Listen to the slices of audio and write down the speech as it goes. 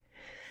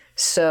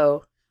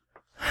So,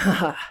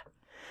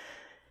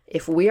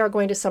 if we are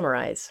going to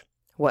summarize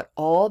what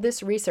all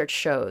this research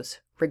shows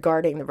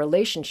regarding the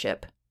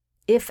relationship,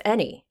 if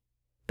any,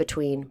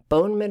 between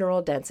bone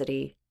mineral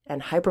density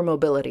and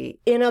hypermobility,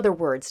 in other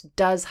words,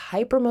 does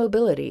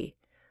hypermobility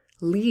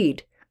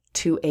lead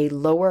to a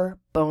lower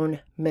bone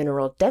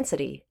mineral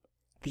density?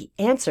 The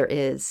answer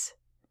is...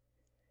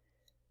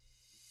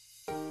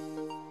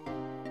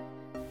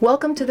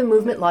 Welcome to the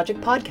Movement Logic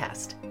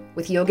Podcast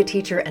with yoga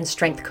teacher and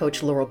strength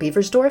coach Laurel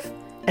Beversdorf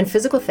and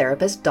physical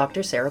therapist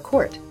Dr. Sarah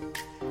Court.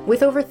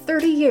 With over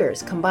 30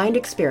 years combined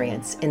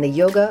experience in the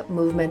yoga,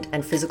 movement,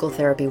 and physical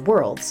therapy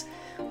worlds,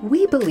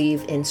 we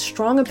believe in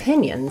strong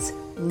opinions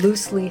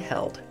loosely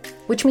held,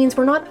 which means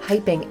we're not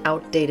hyping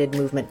outdated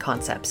movement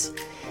concepts.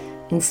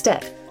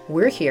 Instead,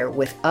 we're here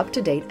with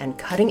up-to-date and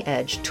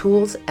cutting-edge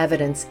tools,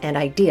 evidence, and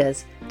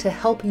ideas to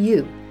help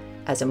you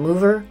as a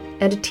mover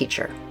and a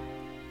teacher.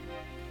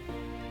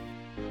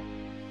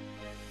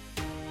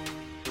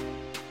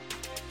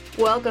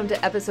 Welcome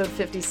to episode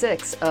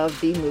 56 of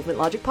the Movement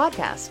Logic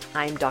Podcast.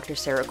 I'm Dr.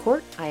 Sarah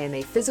Court. I am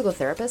a physical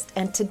therapist,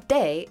 and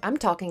today I'm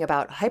talking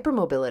about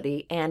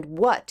hypermobility and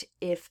what,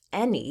 if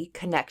any,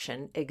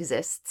 connection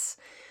exists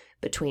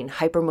between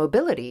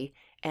hypermobility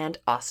and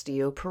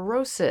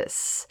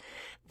osteoporosis.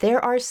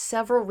 There are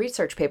several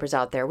research papers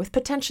out there with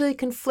potentially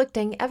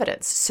conflicting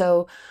evidence,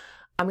 so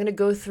I'm going to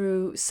go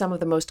through some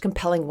of the most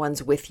compelling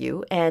ones with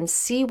you and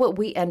see what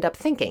we end up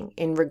thinking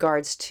in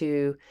regards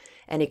to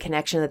any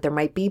connection that there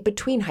might be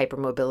between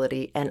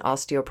hypermobility and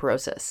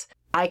osteoporosis.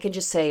 I can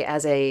just say,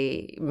 as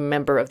a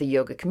member of the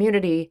yoga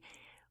community,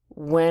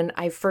 when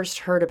I first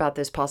heard about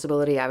this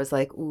possibility, I was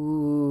like,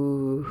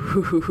 ooh,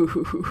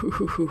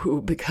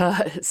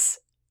 because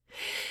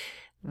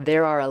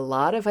there are a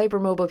lot of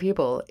hypermobile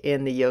people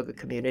in the yoga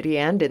community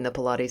and in the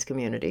Pilates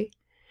community.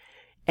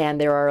 And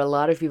there are a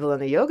lot of people in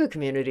the yoga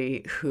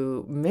community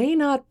who may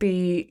not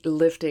be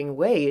lifting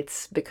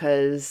weights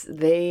because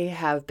they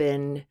have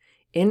been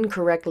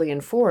incorrectly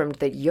informed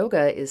that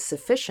yoga is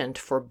sufficient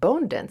for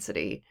bone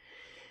density.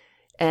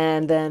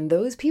 And then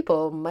those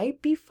people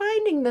might be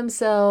finding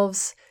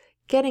themselves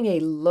getting a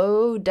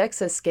low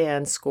DEXA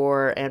scan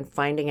score and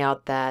finding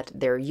out that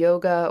their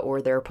yoga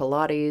or their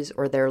Pilates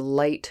or their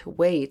light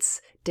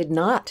weights did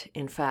not,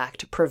 in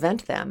fact,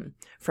 prevent them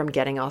from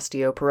getting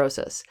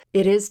osteoporosis.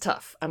 It is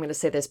tough, I'm going to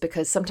say this,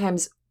 because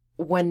sometimes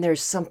when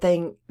there's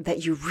something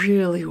that you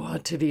really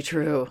want to be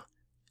true,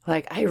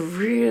 like, I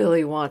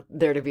really want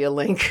there to be a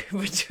link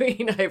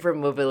between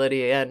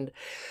hypermobility and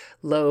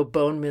low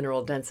bone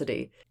mineral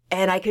density.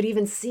 And I could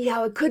even see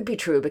how it could be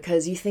true,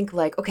 because you think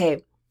like,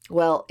 okay,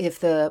 well, if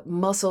the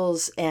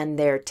muscles and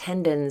their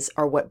tendons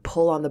are what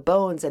pull on the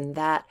bones, and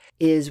that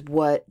is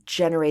what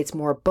generates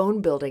more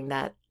bone building,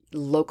 that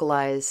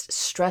localized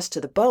stress to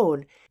the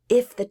bone,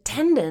 if the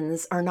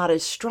tendons are not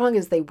as strong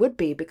as they would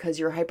be because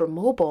you're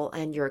hypermobile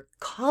and your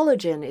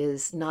collagen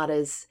is not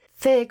as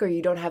thick, or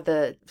you don't have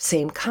the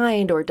same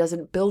kind, or it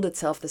doesn't build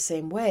itself the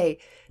same way,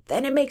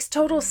 then it makes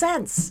total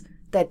sense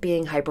that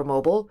being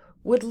hypermobile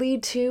would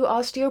lead to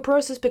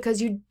osteoporosis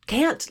because you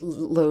can't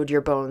load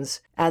your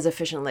bones as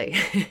efficiently.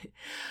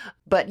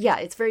 But yeah,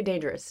 it's very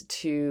dangerous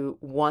to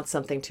want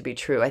something to be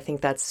true. I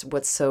think that's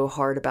what's so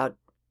hard about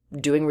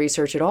doing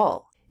research at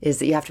all, is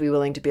that you have to be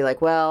willing to be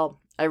like, well,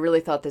 I really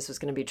thought this was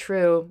going to be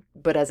true,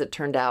 but as it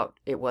turned out,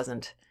 it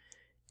wasn't.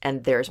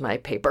 And there's my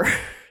paper.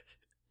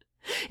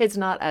 It's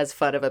not as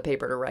fun of a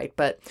paper to write,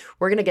 but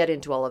we're going to get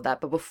into all of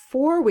that. But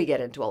before we get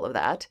into all of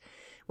that,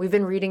 we've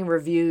been reading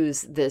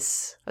reviews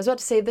this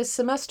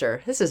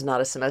semester. This is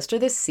not a semester,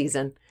 this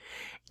season.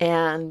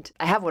 And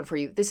I have one for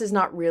you. This is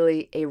not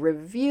really a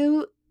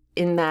review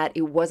in that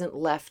it wasn't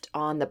left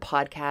on the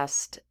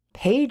podcast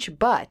page,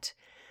 but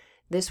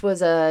this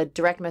was a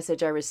direct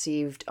message I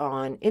received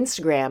on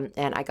Instagram,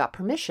 and I got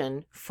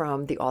permission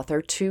from the author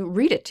to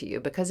read it to you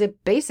because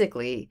it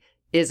basically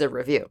is a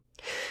review.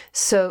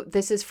 So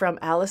this is from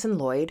Allison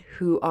Lloyd,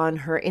 who on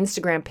her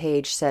Instagram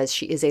page says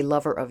she is a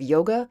lover of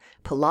yoga,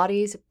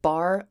 Pilates,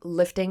 bar,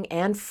 lifting,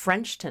 and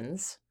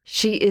Frenchtons.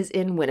 She is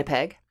in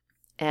Winnipeg,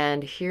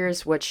 and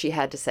here's what she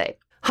had to say.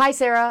 Hi,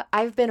 Sarah.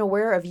 I've been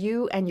aware of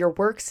you and your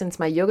work since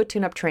my yoga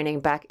tune-up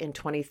training back in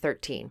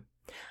 2013.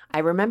 I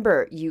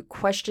remember you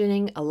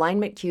questioning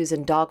alignment cues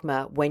and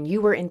dogma when you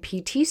were in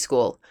PT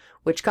school,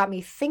 which got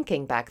me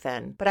thinking back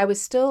then, but I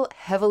was still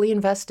heavily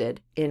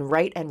invested in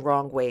right and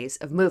wrong ways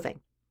of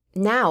moving.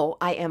 Now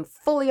I am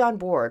fully on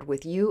board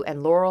with you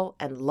and Laurel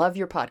and love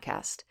your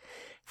podcast.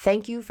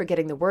 Thank you for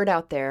getting the word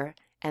out there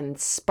and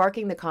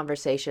sparking the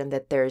conversation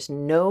that there's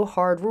no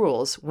hard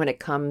rules when it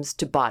comes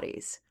to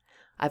bodies.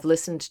 I've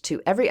listened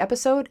to every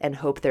episode and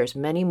hope there's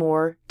many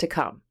more to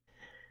come.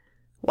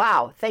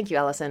 Wow, thank you,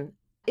 Allison.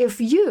 If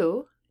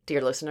you,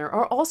 dear listener,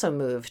 are also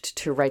moved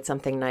to write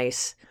something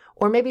nice,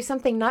 or maybe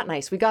something not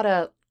nice, we got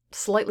a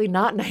slightly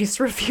not nice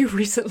review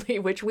recently,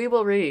 which we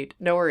will read,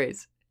 no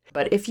worries.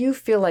 But if you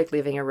feel like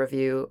leaving a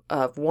review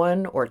of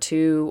 1 or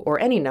 2 or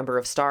any number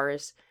of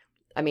stars,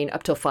 I mean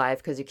up till 5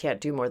 because you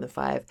can't do more than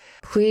 5,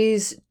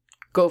 please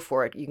go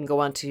for it. You can go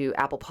on to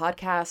Apple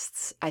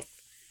Podcasts. I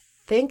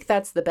think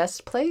that's the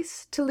best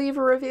place to leave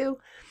a review.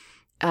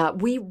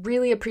 We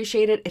really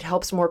appreciate it. It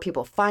helps more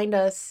people find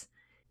us.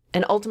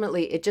 And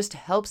ultimately, it just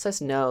helps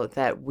us know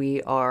that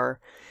we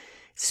are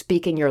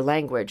speaking your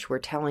language. We're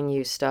telling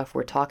you stuff.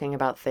 We're talking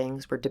about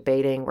things. We're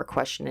debating. We're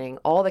questioning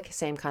all the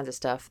same kinds of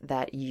stuff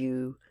that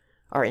you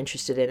are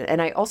interested in.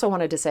 And I also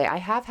wanted to say, I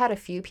have had a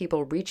few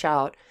people reach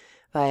out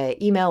via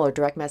email or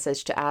direct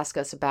message to ask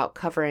us about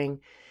covering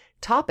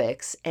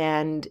topics.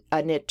 And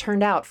it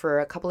turned out for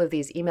a couple of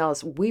these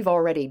emails, we've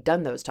already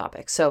done those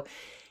topics. So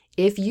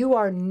if you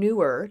are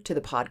newer to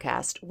the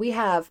podcast, we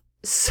have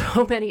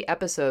so many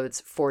episodes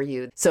for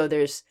you. So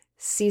there's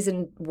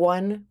season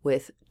 1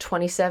 with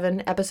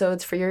 27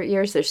 episodes for your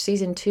ears. There's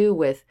season 2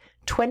 with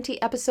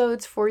 20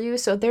 episodes for you.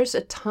 So there's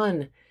a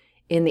ton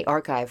in the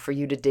archive for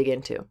you to dig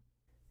into.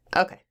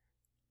 Okay,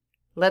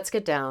 let's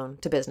get down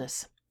to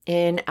business.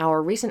 In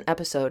our recent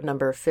episode,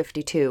 number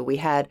 52, we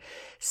had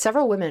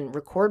several women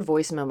record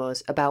voice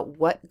memos about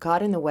what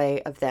got in the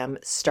way of them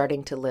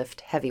starting to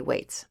lift heavy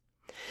weights.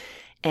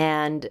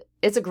 And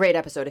it's a great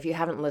episode. If you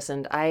haven't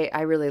listened,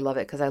 I really love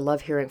it because I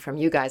love hearing from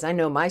you guys. I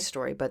know my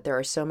story, but there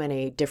are so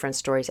many different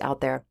stories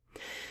out there.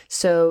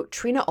 So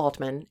Trina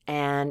Altman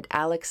and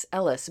Alex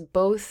Ellis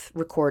both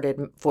recorded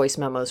voice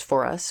memos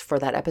for us for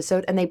that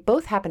episode, and they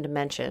both happened to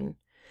mention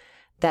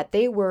that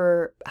they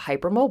were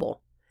hypermobile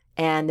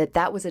and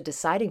that was a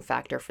deciding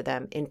factor for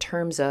them in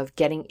terms of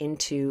getting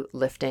into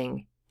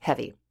lifting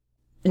heavy.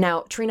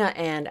 Now, Trina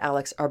and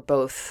Alex are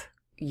both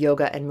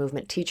yoga and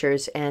movement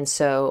teachers, and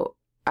so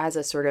as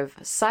a sort of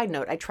side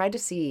note, I tried to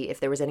see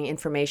if there was any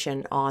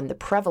information on the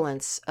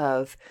prevalence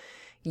of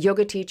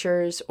yoga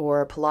teachers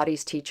or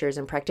Pilates teachers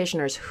and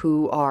practitioners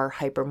who are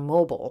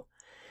hypermobile.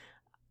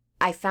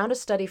 I found a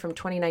study from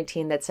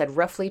 2019 that said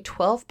roughly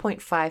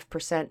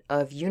 12.5%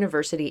 of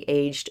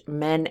university-aged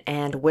men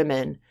and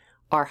women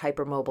are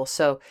hypermobile.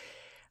 So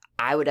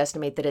I would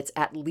estimate that it's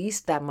at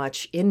least that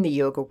much in the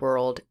yoga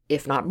world,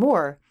 if not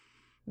more,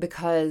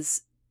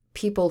 because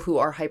people who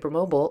are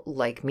hypermobile,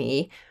 like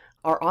me,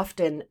 are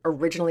often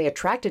originally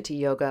attracted to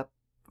yoga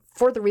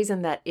for the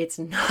reason that it's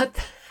not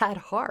that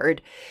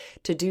hard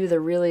to do the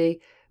really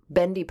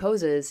bendy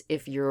poses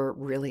if you're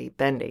really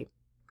bendy.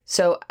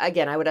 So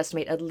again, I would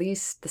estimate at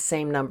least the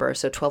same number,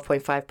 so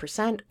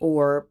 12.5%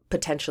 or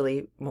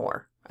potentially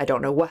more. I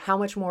don't know how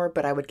much more,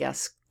 but I would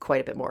guess quite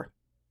a bit more.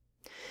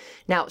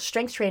 Now,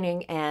 strength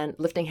training and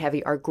lifting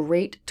heavy are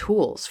great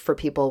tools for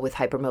people with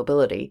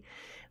hypermobility,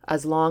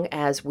 as long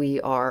as we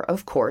are,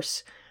 of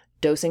course,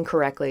 dosing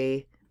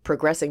correctly,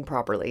 progressing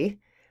properly,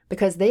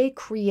 because they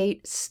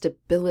create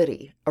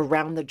stability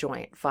around the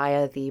joint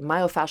via the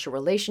myofascial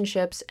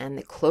relationships and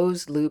the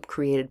closed loop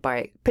created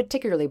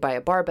particularly by a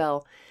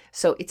barbell.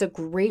 So it's a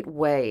great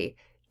way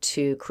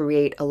to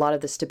create a lot of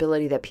the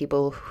stability that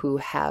people who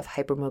have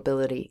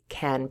hypermobility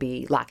can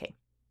be lacking.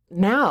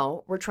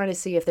 Now we're trying to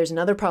see if there's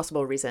another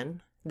possible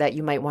reason that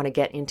you might want to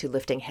get into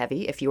lifting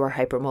heavy if you are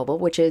hypermobile,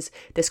 which is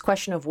this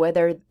question of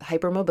whether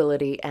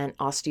hypermobility and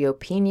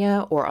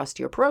osteopenia or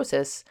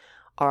osteoporosis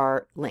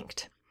are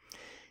linked.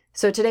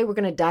 So today we're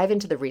going to dive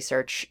into the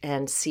research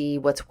and see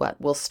what's what.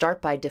 We'll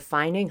start by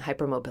defining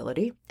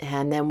hypermobility,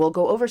 and then we'll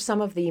go over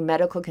some of the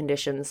medical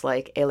conditions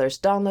like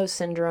Ehlers-Danlos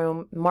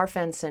syndrome,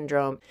 Marfan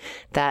syndrome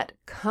that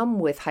come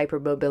with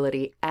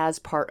hypermobility as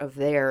part of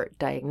their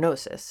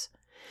diagnosis.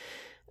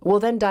 We'll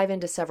then dive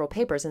into several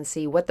papers and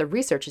see what the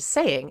research is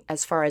saying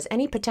as far as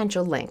any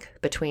potential link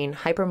between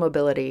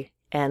hypermobility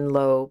and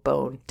low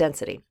bone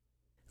density.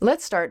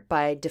 Let's start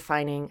by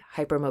defining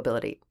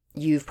hypermobility.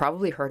 You've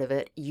probably heard of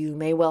it. You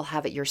may well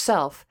have it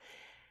yourself.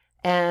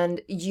 And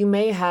you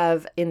may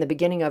have, in the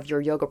beginning of your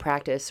yoga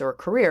practice or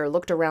career,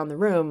 looked around the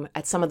room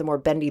at some of the more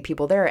bendy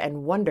people there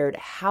and wondered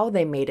how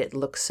they made it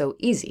look so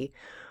easy.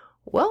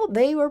 Well,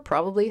 they were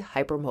probably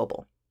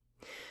hypermobile.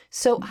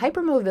 So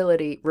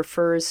hypermobility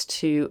refers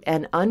to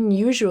an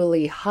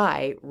unusually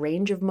high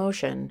range of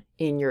motion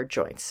in your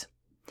joints.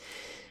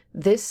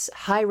 This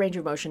high range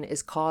of motion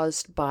is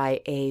caused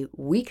by a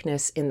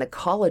weakness in the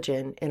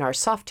collagen in our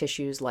soft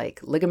tissues like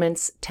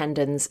ligaments,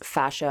 tendons,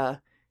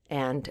 fascia,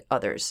 and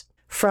others.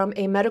 From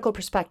a medical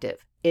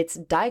perspective, it's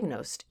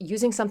diagnosed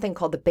using something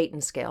called the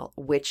Baton scale,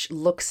 which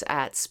looks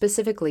at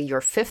specifically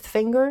your fifth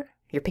finger,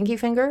 your pinky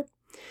finger,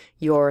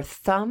 your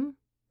thumb,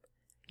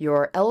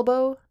 your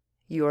elbow,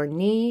 your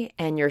knee,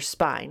 and your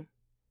spine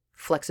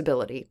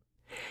flexibility.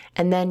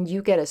 And then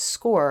you get a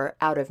score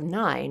out of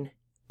 9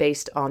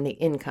 based on the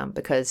income,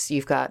 because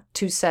you've got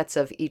 2 sets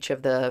of each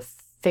of the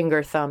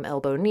finger, thumb,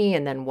 elbow, knee,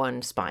 and then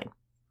 1 spine.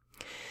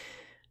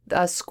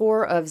 A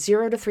score of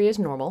 0 to 3 is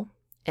normal,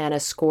 and a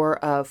score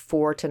of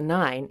 4 to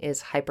 9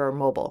 is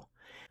hypermobile.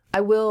 I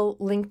will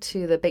link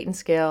to the Baton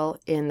scale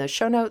in the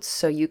show notes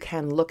so you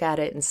can look at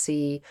it and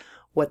see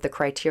what the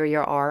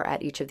criteria are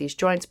at each of these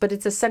joints, but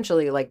it's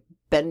essentially like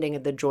bending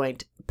of the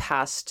joint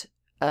past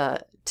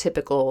a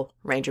typical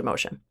range of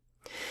motion.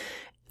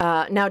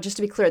 Now, just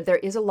to be clear, there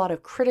is a lot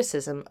of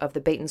criticism of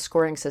the Baton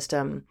scoring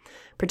system,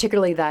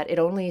 particularly that it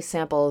only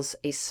samples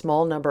a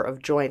small number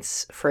of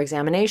joints for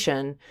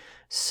examination,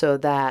 so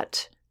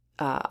that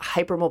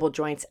hypermobile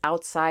joints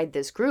outside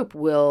this group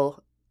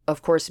will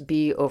of course,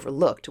 be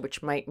overlooked,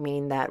 which might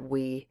mean that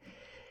we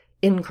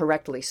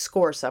incorrectly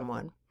score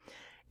someone.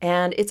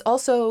 And it's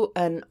also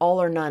an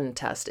all or none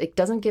test. It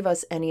doesn't give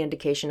us any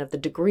indication of the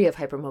degree of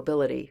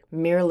hypermobility,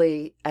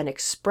 merely an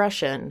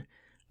expression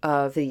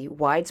of the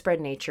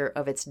widespread nature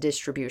of its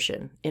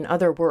distribution. In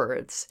other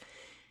words,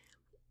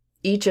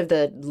 each of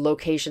the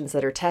locations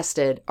that are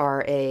tested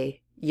are a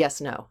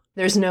yes, no.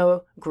 There's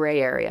no gray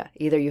area.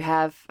 Either you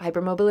have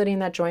hypermobility in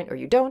that joint or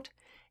you don't,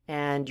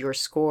 and your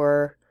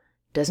score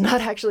does not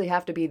actually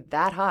have to be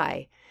that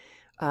high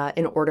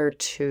in order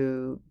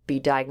to be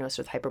diagnosed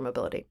with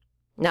hypermobility.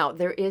 Now,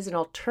 there is an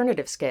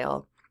alternative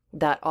scale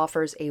that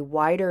offers a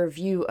wider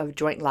view of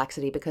joint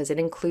laxity because it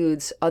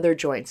includes other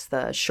joints,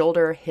 the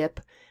shoulder, hip,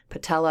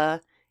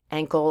 patella,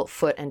 ankle,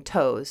 foot, and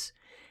toes.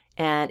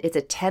 And it's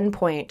a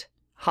 10-point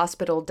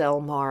Hospital Del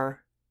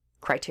Mar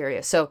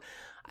criteria. So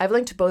I've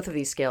linked to both of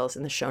these scales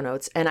in the show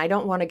notes, and I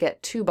don't want to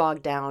get too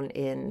bogged down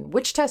in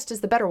which test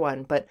is the better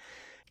one, but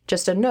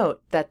just a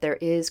note that there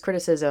is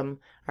criticism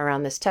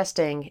around this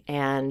testing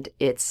and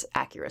its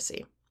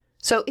accuracy.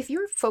 So if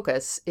your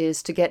focus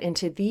is to get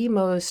into the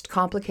most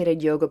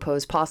complicated yoga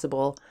pose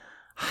possible,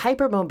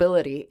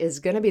 hypermobility is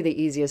going to be the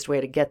easiest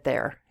way to get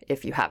there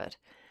if you have it.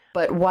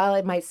 But while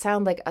it might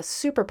sound like a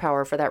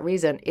superpower for that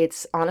reason,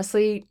 it's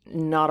honestly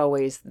not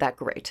always that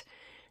great.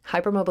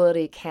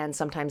 Hypermobility can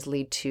sometimes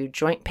lead to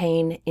joint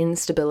pain,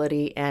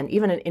 instability, and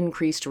even an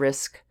increased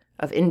risk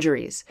of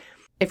injuries.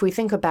 If we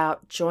think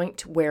about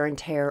joint wear and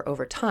tear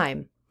over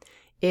time,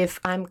 if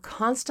I'm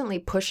constantly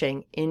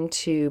pushing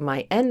into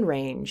my end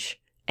range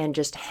and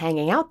just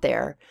hanging out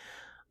there,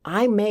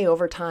 I may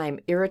over time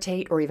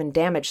irritate or even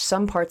damage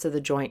some parts of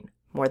the joint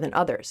more than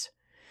others.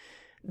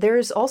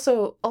 There's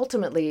also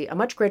ultimately a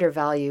much greater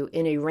value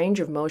in a range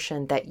of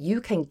motion that you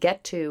can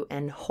get to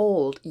and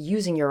hold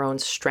using your own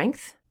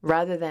strength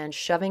rather than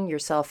shoving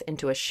yourself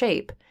into a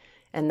shape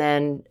and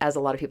then, as a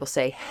lot of people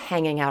say,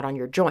 hanging out on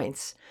your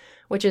joints,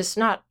 which is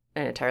not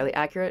an entirely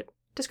accurate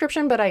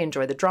description, but I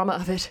enjoy the drama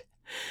of it.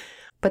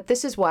 But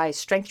this is why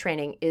strength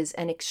training is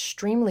an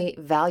extremely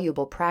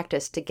valuable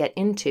practice to get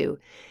into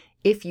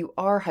if you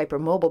are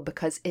hypermobile,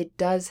 because it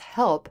does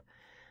help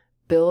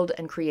build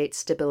and create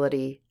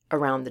stability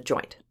around the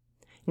joint.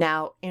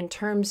 Now, in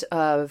terms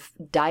of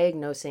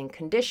diagnosing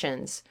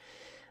conditions,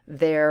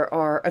 there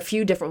are a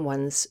few different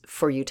ones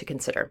for you to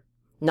consider.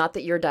 Not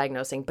that you're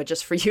diagnosing, but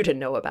just for you to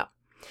know about.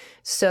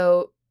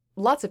 So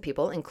lots of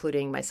people,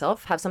 including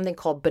myself, have something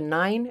called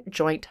benign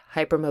joint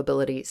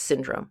hypermobility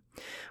syndrome,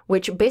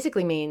 which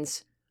basically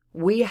means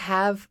we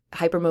have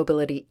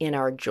hypermobility in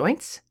our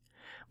joints,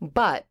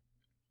 but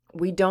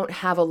we don't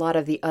have a lot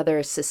of the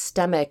other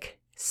systemic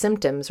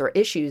symptoms or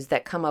issues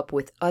that come up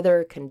with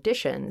other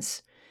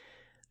conditions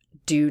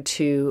due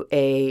to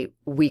a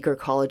weaker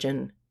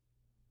collagen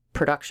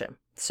production.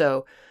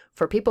 So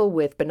for people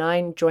with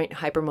benign joint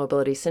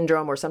hypermobility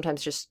syndrome, or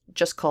sometimes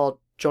just called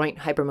joint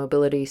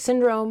hypermobility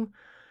syndrome,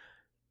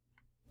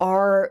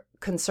 our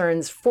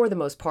concerns for the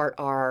most part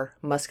are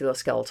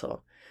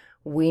musculoskeletal.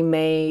 We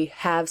may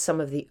have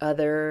some of the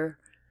other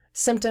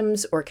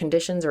symptoms or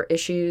conditions or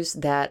issues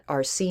that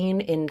are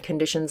seen in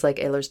conditions like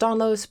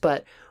Ehlers-Danlos,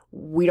 but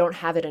we don't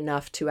have it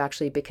enough to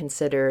actually be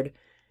considered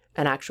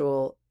an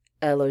actual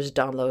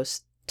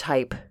Ehlers-Danlos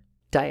type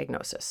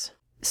diagnosis.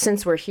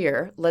 Since we're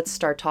here, let's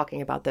start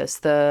talking about this.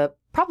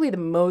 Probably the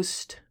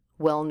most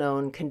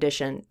well-known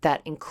condition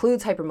that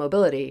includes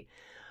hypermobility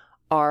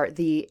are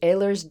the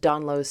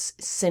Ehlers-Danlos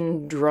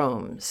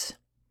syndromes,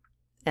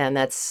 and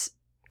that's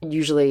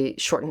usually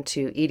shortened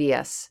to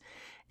EDS.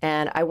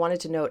 And I wanted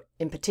to note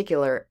in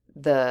particular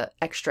the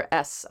extra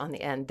S on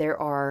the end. There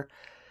are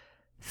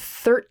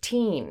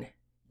 13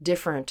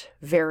 different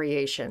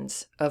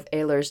variations of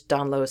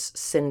Ehlers-Danlos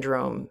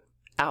syndrome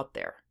out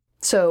there.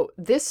 So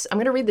I'm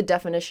going to read the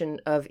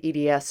definition of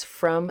EDS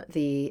from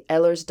the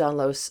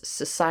Ehlers-Danlos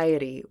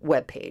Society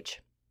webpage.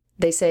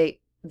 They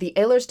say, the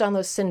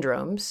Ehlers-Danlos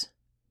syndromes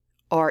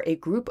are a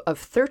group of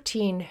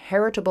 13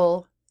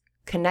 heritable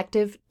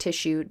connective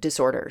tissue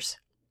disorders.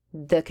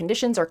 The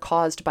conditions are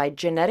caused by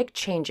genetic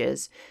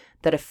changes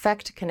that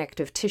affect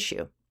connective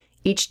tissue.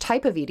 Each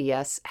type of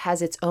EDS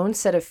has its own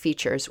set of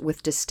features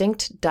with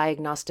distinct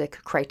diagnostic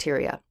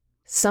criteria.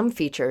 Some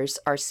features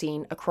are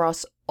seen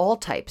across all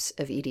types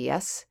of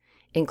EDS,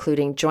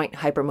 including joint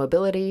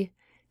hypermobility,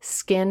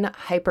 skin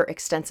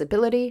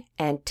hyperextensibility,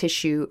 and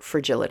tissue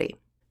fragility.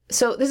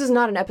 So this is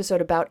not an episode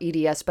about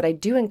EDS, but I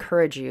do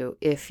encourage you,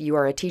 if you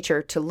are a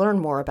teacher, to learn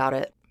more about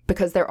it,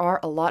 because there are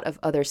a lot of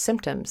other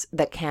symptoms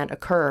that can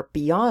occur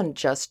beyond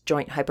just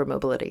joint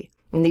hypermobility.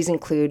 And these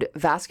include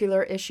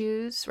vascular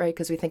issues, right?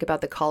 Because we think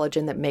about the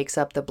collagen that makes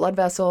up the blood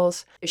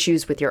vessels,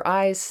 issues with your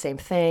eyes, same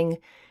thing,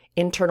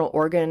 internal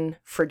organ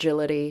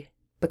fragility.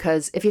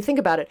 Because if you think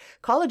about it,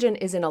 collagen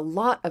is in a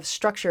lot of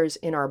structures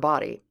in our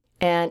body.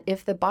 And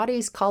if the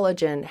body's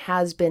collagen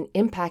has been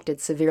impacted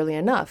severely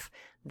enough,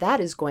 that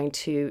is going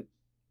to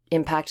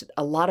impact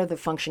a lot of the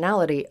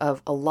functionality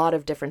of a lot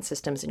of different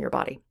systems in your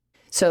body.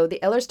 So the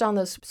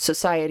Ehlers-Danlos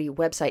Society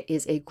website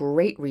is a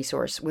great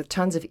resource with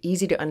tons of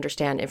easy to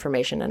understand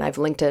information, and I've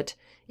linked it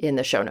in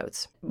the show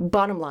notes.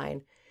 Bottom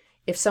line,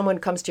 if someone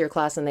comes to your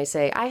class and they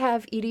say, I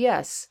have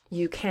EDS,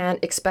 you can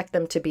expect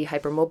them to be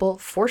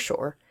hypermobile for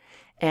sure.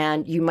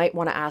 And you might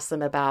want to ask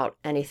them about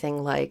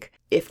anything like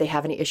if they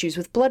have any issues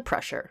with blood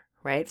pressure,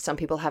 right? Some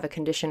people have a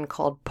condition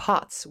called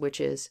POTS,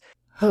 which is,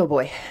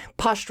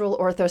 postural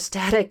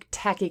orthostatic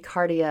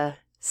tachycardia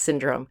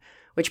syndrome,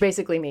 which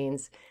basically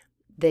means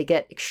they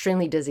get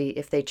extremely dizzy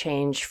if they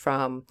change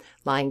from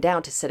lying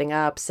down to sitting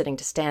up, sitting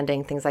to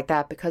standing, things like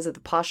that. Because of the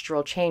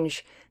postural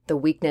change, the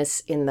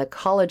weakness in the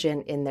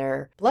collagen in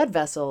their blood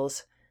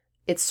vessels,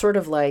 it's sort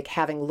of like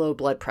having low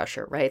blood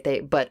pressure,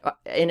 right? But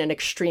in an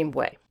extreme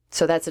way.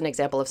 So that's an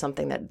example of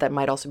something that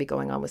might also be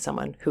going on with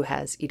someone who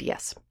has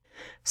EDS.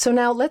 So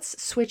now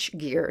let's switch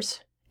gears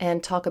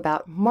and talk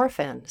about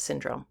Marfan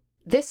syndrome.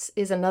 This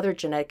is another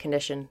genetic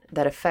condition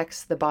that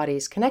affects the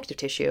body's connective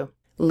tissue,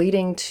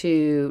 leading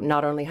to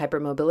not only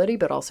hypermobility,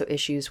 but also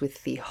issues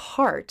with the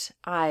heart,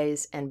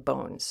 eyes, and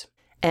bones.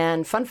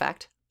 And fun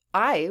fact,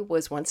 I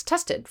was once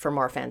tested for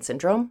Marfan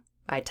syndrome.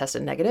 I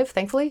tested negative,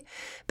 thankfully.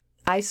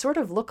 I sort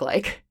of look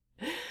like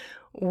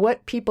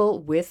what people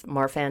with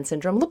Marfan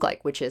syndrome look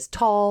like, which is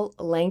tall,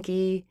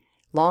 lanky,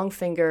 long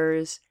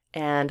fingers,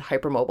 and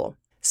hypermobile.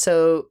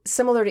 So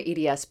similar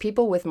to EDS,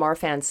 people with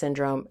Marfan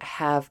syndrome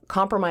have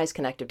compromised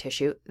connective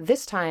tissue.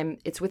 This time,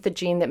 it's with the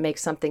gene that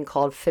makes something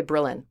called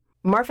fibrillin.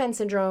 Marfan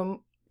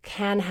syndrome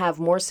can have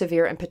more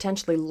severe and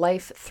potentially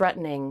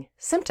life-threatening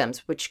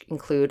symptoms, which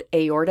include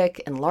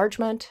aortic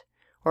enlargement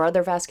or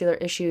other vascular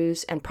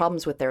issues and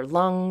problems with their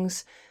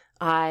lungs,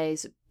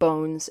 eyes,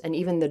 bones, and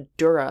even the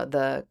dura,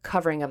 the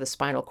covering of the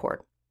spinal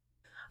cord.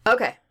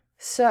 Okay,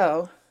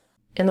 so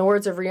in the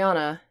words of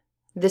Rihanna,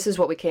 this is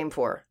what we came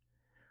for.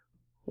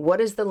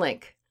 What is the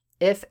link,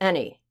 if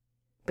any,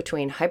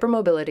 between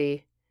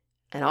hypermobility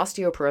and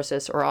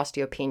osteoporosis or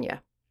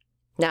osteopenia?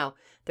 Now,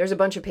 there's a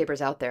bunch of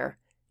papers out there,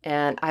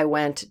 and I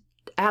went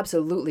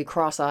absolutely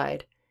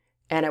cross-eyed.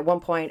 And at one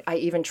point, I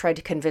even tried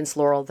to convince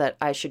Laurel that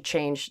I should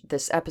change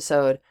this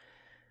episode,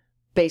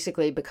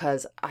 basically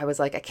because I was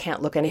like, I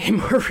can't look any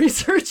more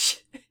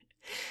research.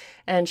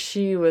 And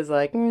she was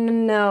like,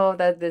 no,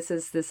 this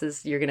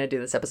is you're going to do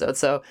this episode.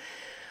 So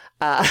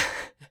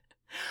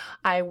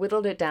I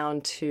whittled it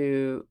down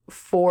to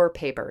 4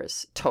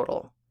 papers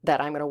total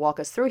that I'm going to walk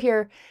us through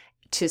here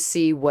to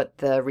see what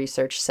the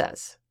research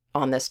says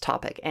on this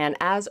topic. And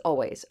as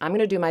always, I'm going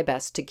to do my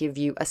best to give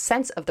you a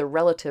sense of the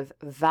relative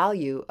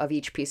value of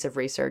each piece of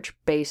research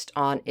based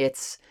on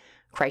its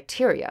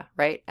criteria,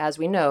 right? As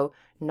we know,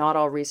 not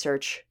all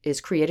research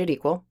is created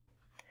equal.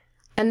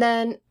 And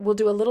then we'll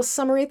do a little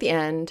summary at the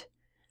end.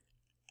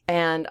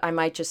 And I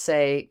might just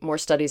say more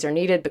studies are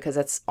needed because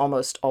that's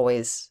almost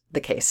always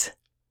the case.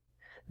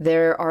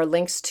 There are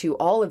links to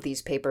all of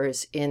these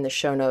papers in the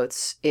show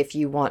notes if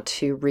you want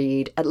to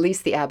read at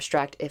least the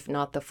abstract, if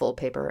not the full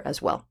paper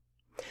as well.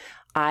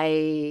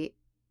 I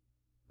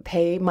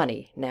pay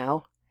money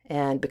now,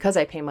 and because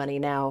I pay money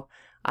now,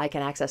 I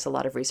can access a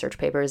lot of research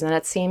papers, and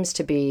that seems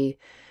to be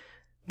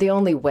the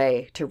only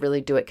way to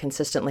really do it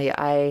consistently.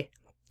 I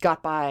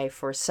got by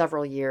for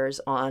several years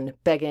on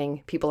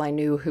begging people I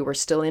knew who were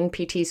still in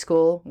PT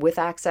school with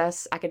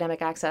access,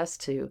 academic access,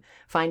 to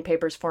find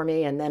papers for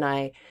me, and then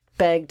I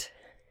begged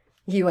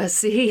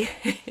USC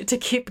to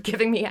keep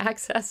giving me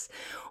access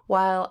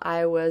while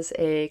I was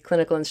a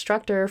clinical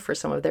instructor for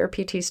some of their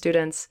PT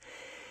students.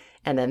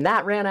 And then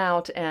that ran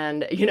out,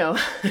 and,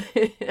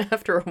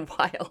 after a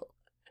while,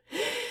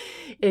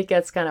 it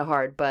gets kind of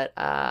hard. But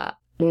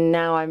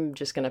now I'm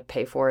just going to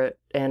pay for it.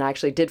 And I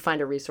actually did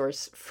find a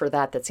resource for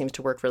that seems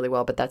to work really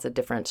well, but that's a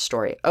different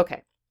story.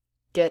 Okay,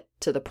 get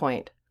to the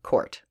point,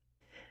 court.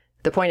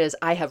 The point is,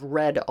 I have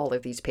read all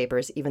of these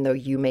papers, even though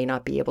you may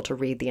not be able to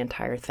read the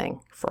entire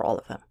thing for all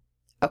of them.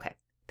 Okay,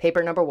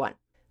 paper number 1.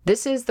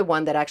 This is the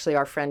one that actually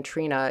our friend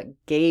Trina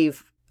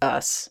gave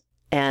us,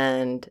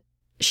 and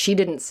she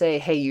didn't say,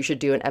 hey, you should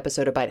do an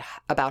episode about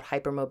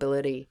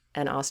hypermobility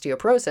and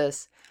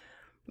osteoporosis,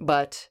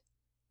 but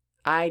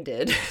I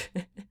did.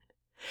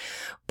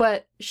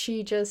 But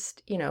she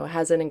just,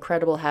 has an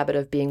incredible habit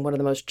of being one of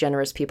the most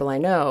generous people I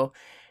know.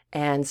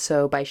 And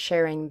so by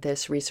sharing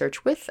this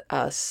research with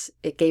us,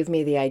 it gave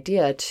me the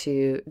idea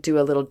to do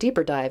a little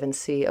deeper dive and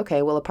see,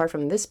 okay, well, apart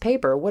from this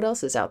paper, what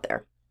else is out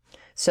there?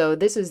 So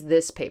this is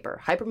this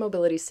paper,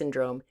 Hypermobility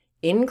Syndrome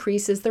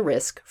Increases the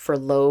Risk for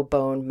Low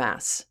Bone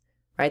Mass.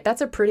 Right?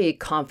 That's a pretty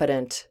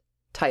confident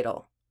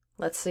title.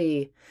 Let's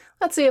see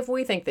if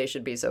we think they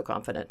should be so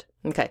confident.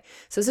 Okay,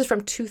 so this is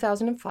from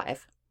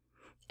 2005,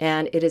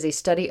 and it is a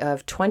study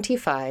of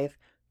 25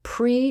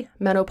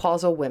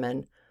 premenopausal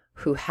women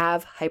who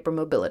have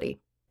hypermobility.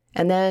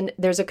 And then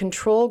there's a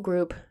control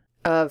group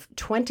of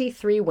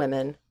 23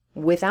 women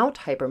without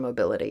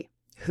hypermobility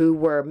who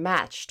were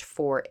matched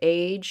for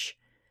age,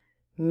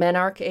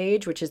 menarche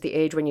age, which is the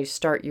age when you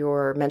start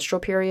your menstrual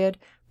period,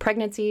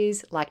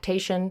 pregnancies,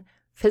 lactation,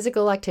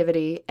 physical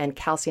activity, and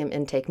calcium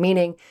intake,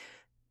 meaning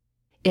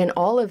in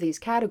all of these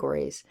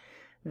categories,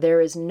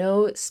 there is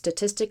no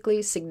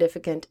statistically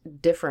significant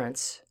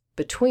difference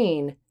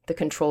between the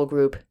control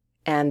group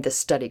and the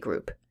study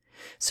group.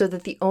 So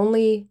that the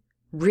only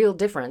real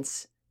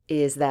difference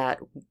is that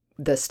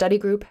the study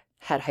group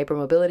had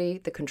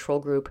hypermobility, the control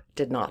group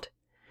did not.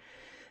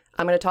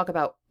 I'm going to talk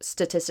about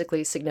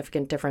statistically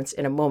significant difference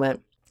in a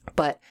moment,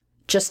 but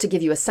just to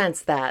give you a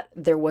sense that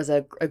there was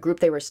a group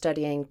they were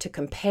studying to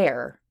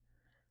compare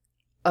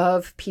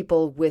of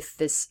people with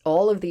in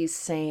all of these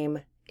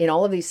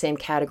same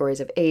categories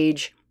of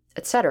age,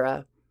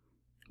 etc.,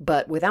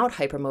 but without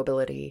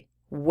hypermobility,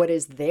 what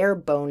is their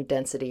bone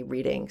density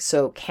reading?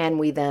 So can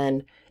we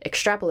then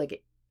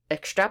extrapolate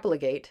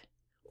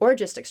or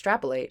just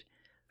extrapolate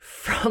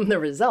from the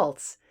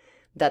results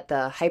that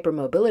the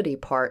hypermobility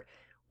part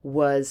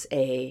was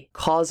a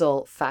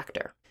causal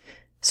factor?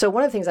 So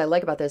one of the things I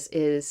like about this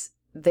is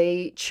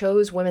they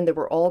chose women that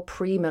were all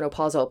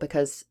premenopausal,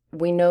 because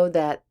we know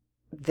that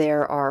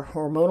there are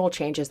hormonal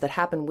changes that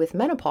happen with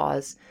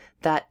menopause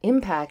that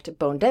impact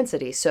bone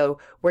density. So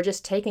we're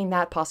just taking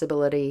that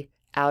possibility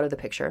out of the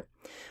picture.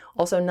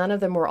 Also, none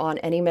of them were on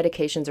any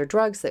medications or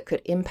drugs that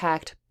could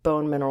impact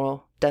bone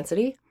mineral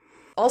density.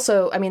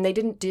 Also, they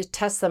didn't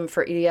test them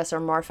for EDS or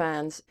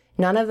Marfan's.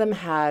 None of them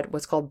had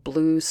what's called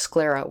blue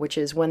sclera, which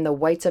is when the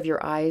whites of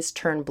your eyes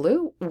turn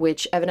blue,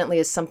 which evidently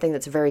is something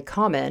that's very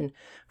common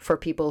for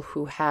people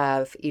who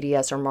have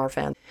EDS or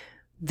Marfan.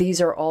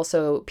 These are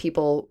also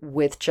people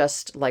with,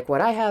 just like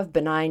what I have,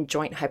 benign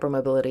joint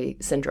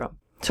hypermobility syndrome.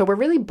 So we're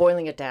really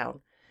boiling it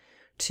down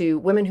to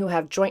women who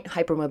have joint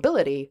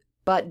hypermobility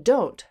but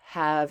don't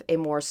have a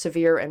more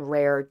severe and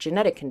rare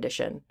genetic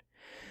condition,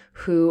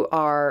 who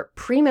are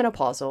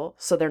premenopausal,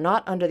 so they're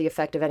not under the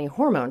effect of any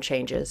hormone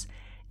changes,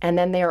 and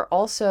then they are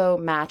also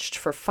matched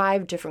for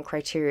 5 different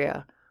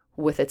criteria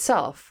with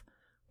itself,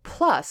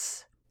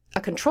 plus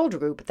a controlled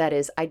group that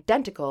is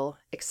identical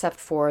except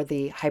for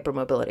the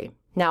hypermobility.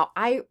 Now,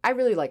 I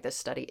really like this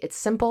study. It's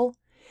simple.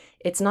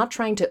 It's not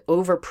trying to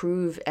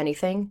overprove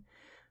anything.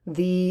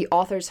 The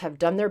authors have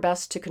done their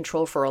best to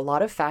control for a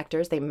lot of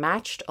factors. They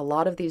matched a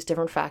lot of these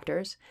different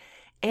factors,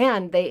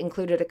 and they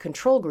included a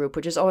control group,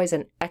 which is always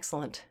an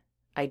excellent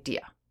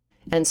idea.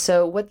 And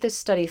so what this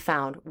study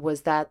found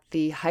was that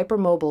the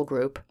hypermobile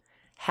group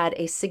had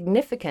a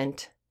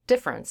significant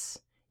difference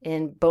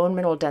in bone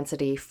mineral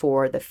density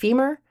for the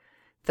femur,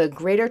 the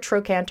greater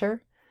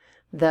trochanter,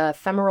 the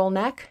femoral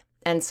neck,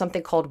 and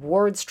something called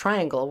Ward's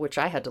triangle, which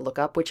I had to look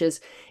up,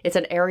 it's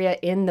an area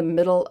in the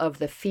middle of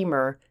the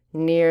femur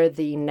near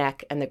the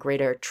neck and the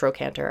greater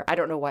trochanter. I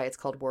don't know why it's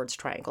called Ward's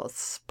triangle.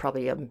 It's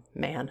probably a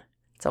man.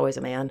 It's always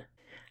a man.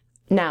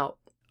 Now,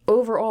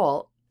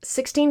 overall,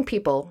 16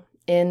 people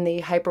in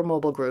the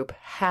hypermobile group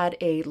had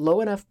a low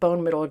enough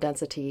bone mineral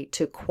density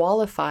to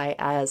qualify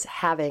as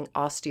having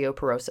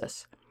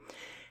osteoporosis.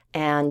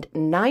 And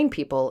 9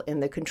 people in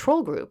the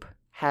control group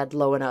had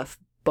low enough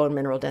bone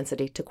mineral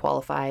density to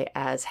qualify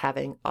as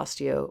having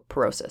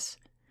osteoporosis.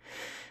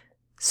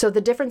 So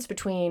the difference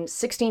between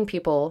 16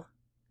 people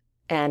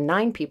and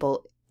 9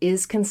 people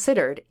is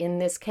considered, in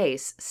this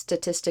case,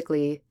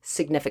 statistically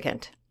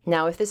significant.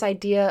 Now, if this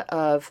idea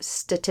of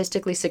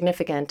statistically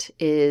significant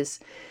is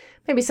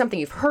maybe something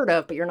you've heard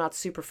of, but you're not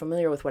super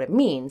familiar with what it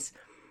means,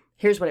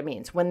 here's what it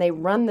means. When they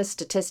run the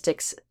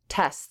statistics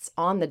tests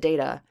on the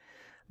data,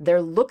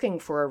 they're looking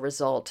for a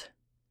result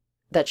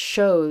that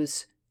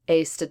shows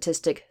a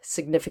statistic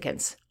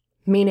significance,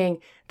 meaning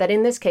that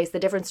in this case, the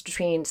difference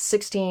between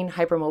 16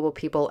 hypermobile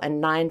people and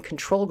 9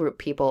 control group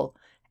people,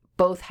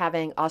 both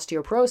having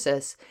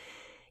osteoporosis,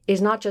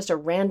 is not just a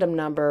random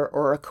number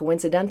or a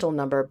coincidental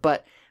number,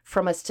 but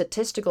from a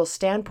statistical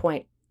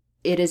standpoint,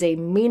 it is a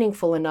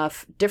meaningful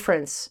enough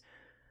difference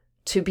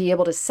to be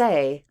able to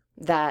say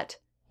that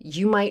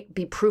you might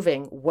be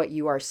proving what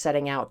you are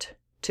setting out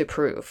to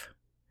prove.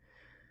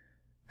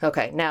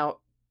 Okay, now,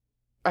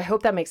 I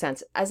hope that makes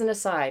sense. As an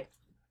aside,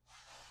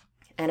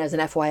 and as an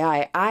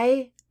FYI,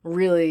 I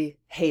really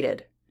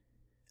hated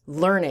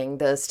learning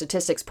the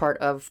statistics part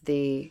of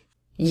the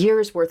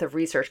years worth of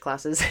research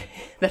classes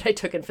that I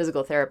took in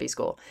physical therapy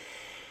school.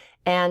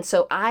 And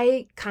so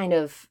I kind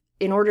of,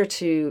 in order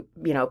to,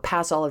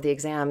 pass all of the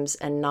exams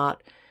and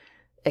not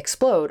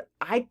explode,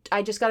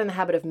 I just got in the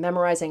habit of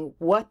memorizing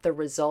what the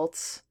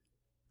results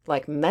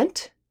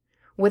meant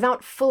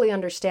without fully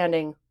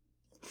understanding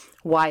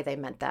why they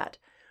meant that.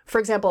 For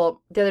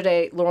example, the other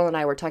day, Laurel and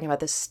I were talking about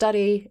this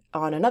study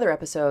on another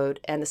episode,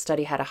 and the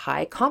study had a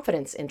high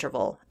confidence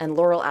interval. And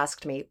Laurel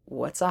asked me,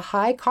 what's a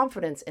high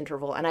confidence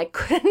interval? And I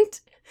couldn't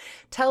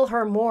tell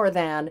her more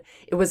than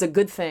it was a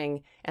good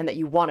thing and that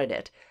you wanted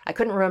it. I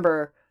couldn't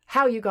remember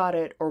how you got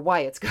it or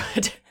why it's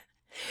good.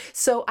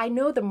 So I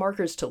know the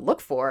markers to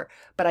look for,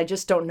 but I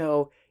just don't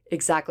know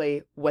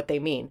exactly what they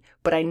mean.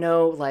 But I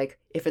know,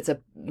 if it's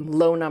a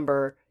low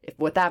number,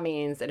 what that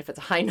means, and if it's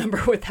a high number,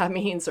 what that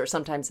means, or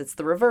sometimes it's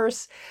the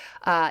reverse.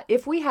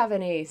 If we have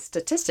any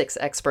statistics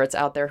experts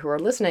out there who are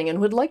listening and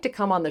would like to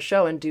come on the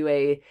show and do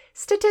a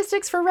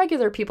statistics for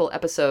regular people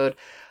episode,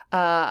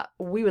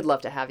 we would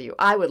love to have you.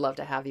 I would love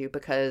to have you,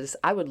 because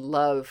I would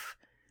love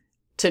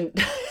to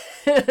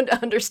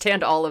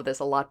understand all of this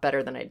a lot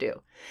better than I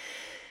do.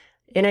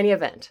 In any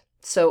event,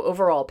 so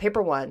overall,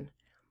 paper 1,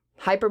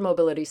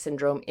 hypermobility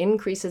syndrome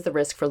increases the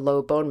risk for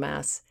low bone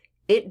mass.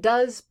 It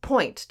does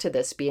point to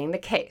this being the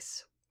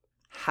case.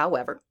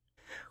 However,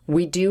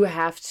 we do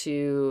have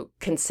to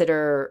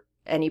consider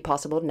any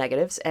possible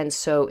negatives. And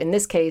so in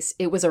this case,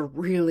 it was a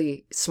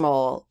really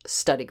small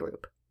study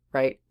group,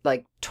 right?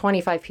 Like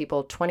 25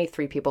 people,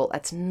 23 people.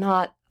 That's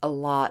not a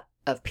lot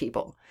of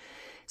people.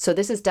 So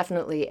this is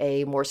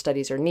definitely more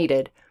studies are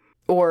needed,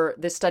 or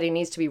this study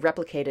needs to be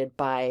replicated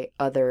by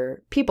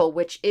other people,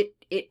 which it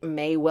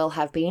may well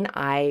have been.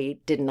 I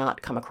did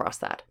not come across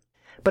that.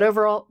 But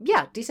overall,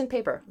 yeah, decent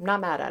paper. I'm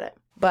not mad at it.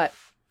 But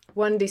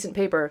one decent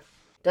paper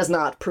does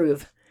not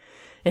prove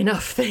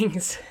enough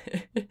things.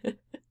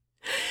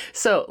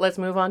 So let's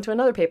move on to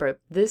another paper.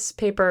 This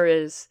paper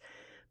is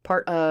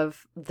part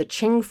of the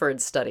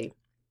Chingford study.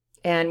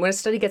 And when a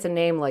study gets a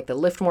name like the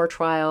Liftmore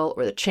trial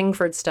or the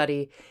Chingford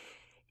study,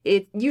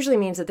 it usually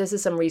means that this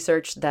is some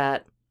research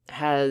that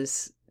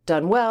has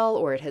done well,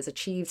 or it has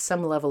achieved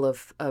some level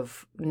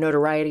of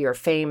notoriety or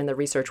fame in the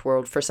research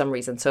world for some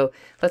reason. So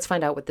let's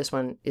find out what this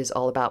one is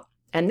all about.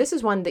 And this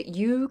is one that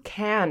you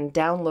can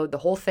download the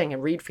whole thing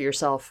and read for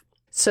yourself.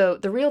 So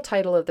the real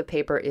title of the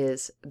paper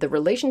is The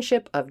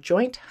Relationship of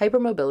Joint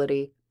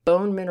Hypermobility,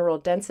 Bone Mineral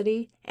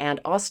Density,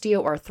 and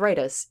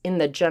Osteoarthritis in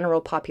the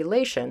General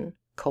Population,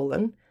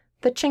 the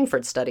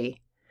Chingford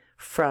Study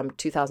from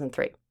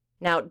 2003.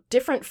 Now,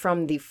 different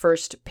from the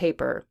first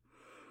paper,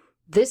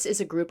 this is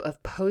a group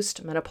of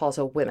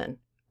postmenopausal women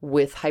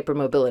with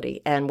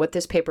hypermobility. And what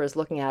this paper is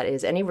looking at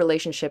is any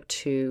relationship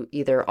to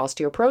either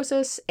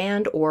osteoporosis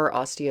and or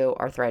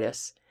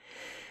osteoarthritis.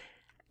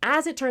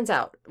 As it turns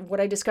out, what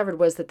I discovered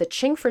was that the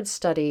Chingford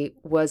study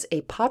was a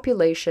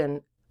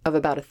population of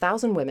about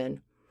 1,000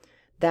 women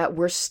that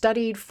were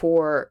studied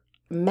for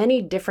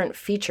many different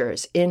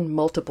features in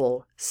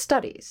multiple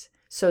studies.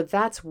 So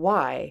that's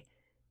why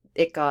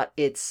it got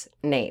its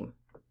name.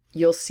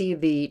 You'll see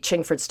the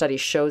Chingford study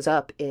shows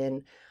up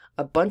in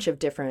a bunch of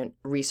different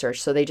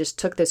research. So they just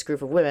took this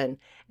group of women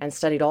and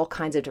studied all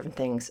kinds of different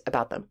things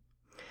about them.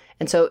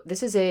 And so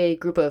this is a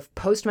group of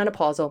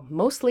postmenopausal,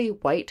 mostly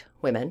white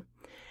women.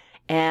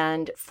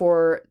 And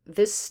for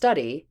this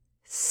study,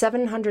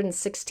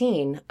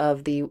 716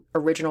 of the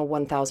original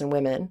 1,000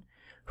 women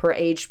who are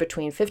aged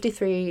between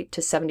 53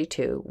 to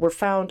 72 were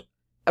found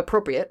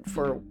appropriate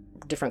for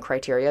different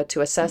criteria to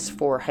assess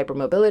for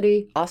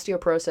hypermobility,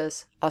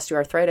 osteoporosis,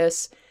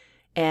 osteoarthritis,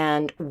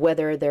 and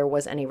whether there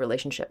was any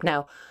relationship.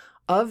 Now,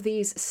 of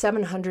these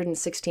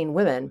 716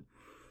 women,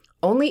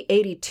 only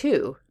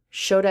 82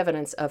 showed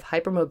evidence of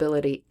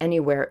hypermobility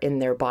anywhere in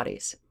their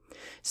bodies.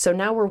 So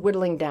now we're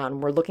whittling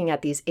down. We're looking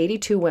at these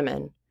 82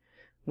 women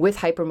with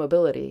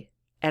hypermobility,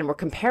 and we're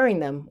comparing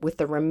them with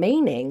the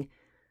remaining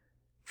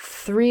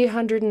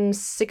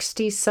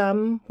 360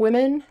 some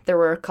women. There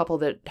were a couple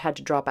that had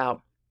to drop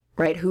out,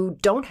 right, who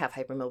don't have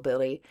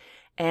hypermobility.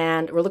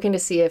 And we're looking to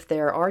see if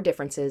there are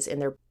differences in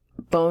their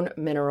bone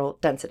mineral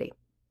density.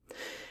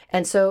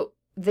 And so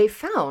they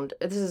found,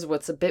 this is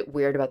what's a bit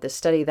weird about this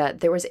study, that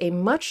there was a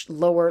much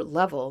lower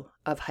level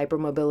of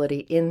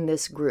hypermobility in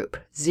this group,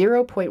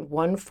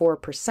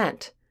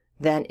 0.14%,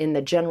 than in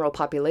the general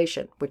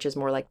population, which is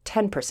more like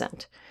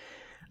 10%.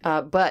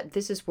 But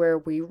this is where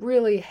we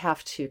really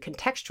have to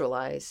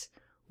contextualize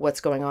what's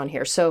going on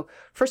here. So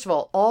first of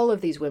all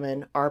of these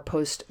women are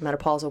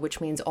postmenopausal, which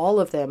means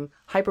all of them,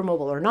 hypermobile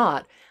or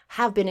not,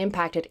 have been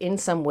impacted in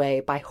some way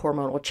by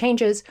hormonal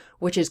changes,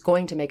 which is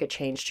going to make a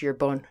change to your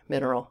bone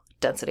mineral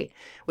density,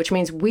 which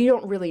means we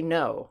don't really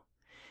know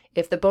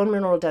if the bone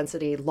mineral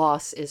density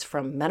loss is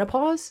from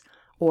menopause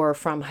or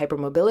from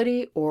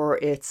hypermobility, or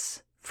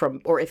if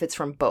it's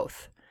from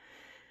both.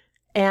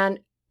 And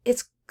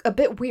it's a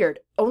bit weird.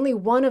 Only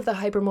one of the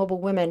hypermobile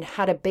women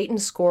had a Baton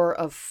score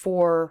of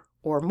 4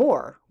 or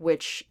more,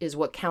 which is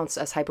what counts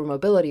as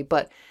hypermobility,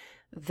 but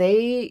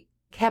they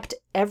kept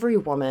every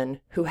woman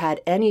who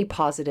had any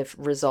positive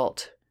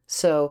result.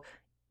 So,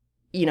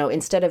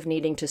 instead of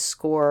needing to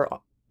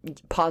score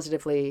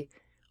positively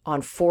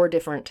on 4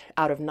 different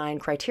out of 9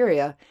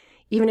 criteria,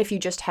 even if you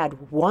just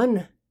had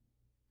one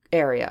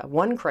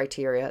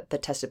criteria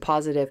that tested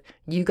positive,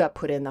 you got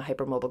put in the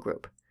hypermobile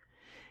group.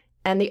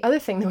 And the other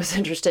thing that was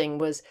interesting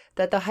was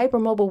that the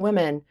hypermobile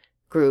women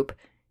group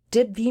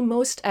did the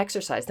most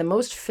exercise, the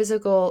most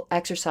physical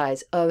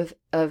exercise of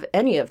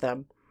any of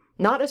them,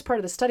 not as part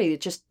of the study, it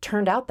just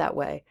turned out that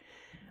way,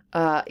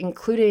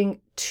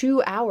 including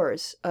 2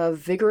 hours of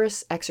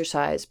vigorous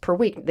exercise per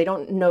week. They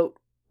don't note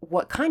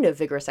what kind of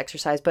vigorous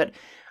exercise, but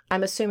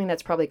I'm assuming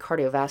that's probably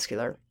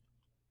cardiovascular.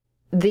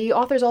 The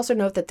authors also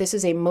note that this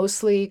is a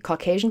mostly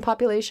Caucasian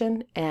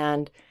population,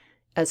 and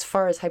as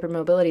far as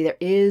hypermobility, there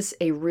is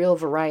a real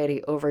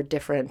variety over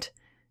different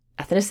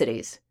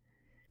ethnicities.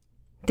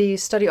 The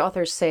study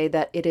authors say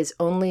that it is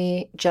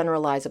only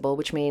generalizable,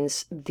 which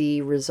means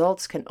the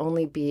results can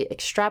only be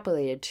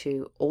extrapolated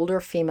to older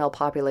female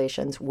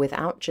populations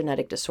without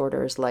genetic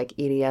disorders like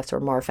EDS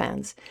or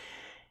Marfan's.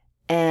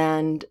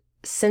 And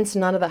since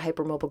none of the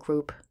hypermobile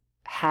group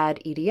had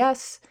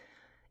EDS,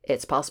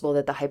 It's possible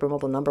that the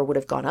hypermobile number would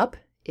have gone up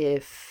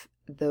if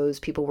those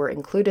people were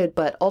included,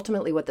 but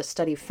ultimately what the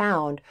study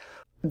found,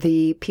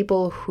 the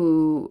people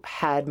who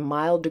had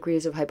mild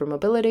degrees of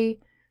hypermobility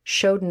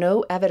showed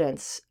no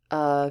evidence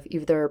of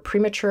either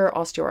premature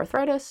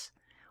osteoarthritis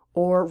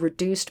or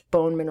reduced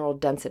bone mineral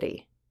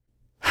density.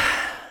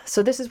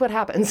 So this is what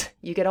happens.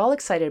 You get all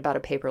excited about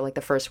a paper like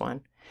the first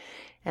one,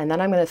 and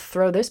then I'm going to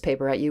throw this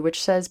paper at you,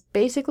 which says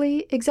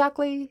basically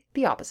exactly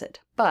the opposite.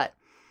 But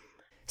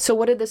so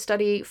what did the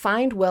study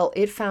find? Well,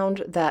 it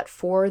found that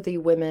for the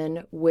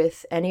women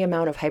with any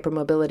amount of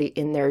hypermobility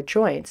in their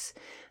joints,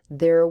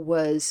 there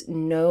was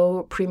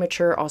no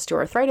premature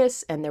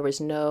osteoarthritis and there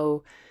was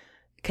no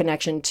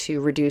connection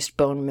to reduced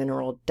bone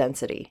mineral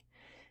density.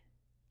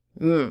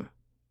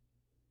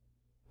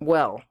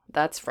 Well,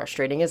 that's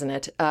frustrating, isn't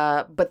it?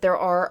 But there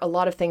are a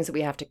lot of things that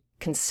we have to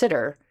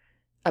consider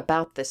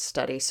about this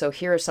study. So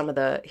here are some of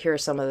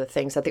the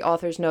things that the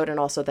authors note and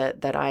also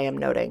that I am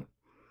noting.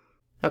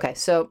 Okay,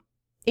 so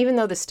even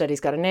though this study's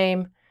got a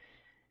name,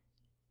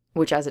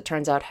 which as it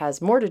turns out has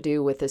more to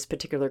do with this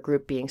particular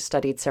group being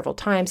studied several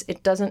times,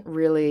 it doesn't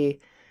really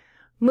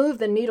move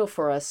the needle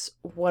for us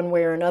one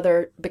way or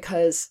another,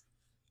 because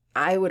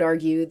I would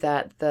argue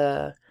that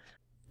the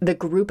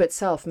group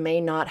itself may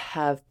not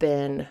have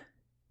been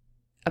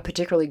a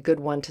particularly good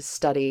one to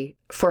study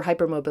for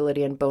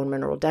hypermobility and bone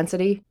mineral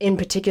density. In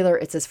particular,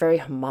 it's this very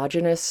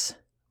homogeneous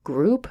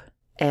group.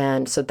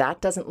 And so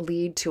that doesn't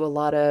lead to a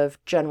lot of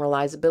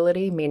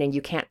generalizability, meaning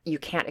you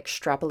can't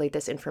extrapolate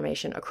this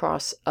information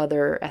across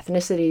other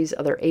ethnicities,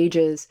 other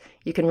ages.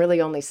 You can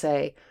really only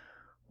say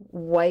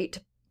white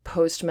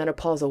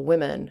postmenopausal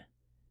women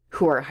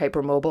who are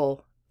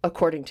hypermobile,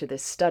 according to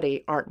this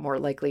study, aren't more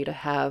likely to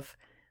have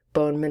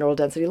bone mineral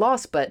density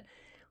loss. But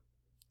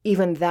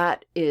even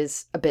that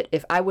is a bit,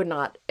 if I would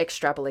not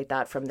extrapolate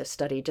that from this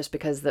study, just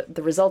because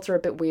the results are a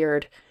bit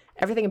weird.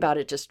 Everything about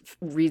it just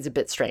reads a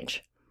bit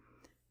strange.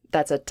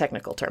 That's a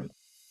technical term.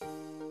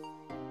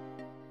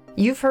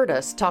 You've heard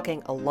us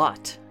talking a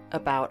lot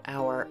about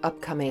our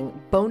upcoming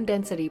bone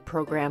density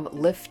program,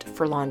 Lift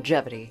for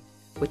Longevity,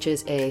 which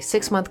is a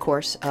 6-month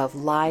course of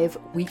live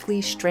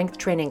weekly strength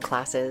training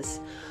classes,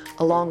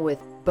 along with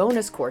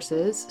bonus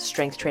courses,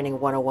 Strength Training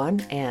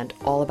 101 and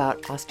All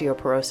About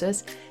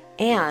Osteoporosis,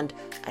 and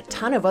a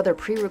ton of other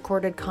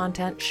pre-recorded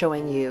content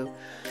showing you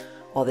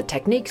all the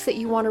techniques that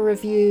you want to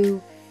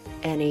review,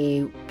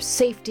 any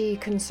safety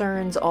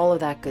concerns, all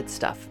of that good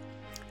stuff.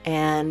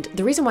 And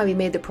the reason why we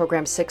made the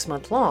program 6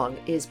 month long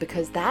is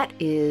because that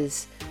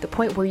is the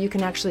point where you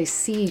can actually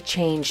see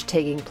change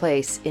taking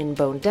place in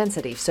bone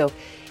density. So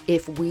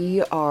if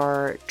we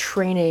are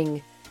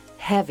training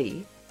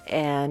heavy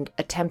and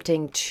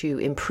attempting to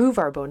improve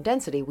our bone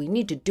density, we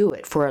need to do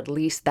it for at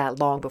least that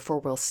long before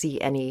we'll see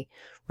any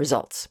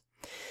results.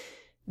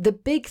 The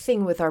big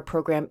thing with our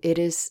program, it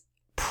is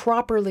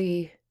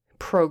properly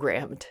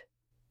programmed,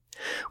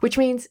 which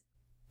means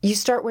you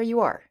start where you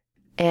are.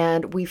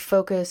 And we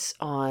focus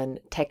on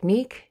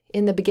technique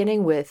in the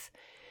beginning with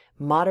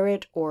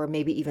moderate or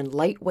maybe even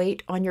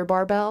lightweight on your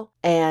barbell,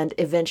 and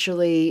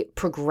eventually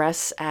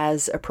progress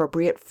as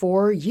appropriate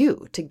for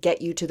you to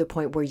get you to the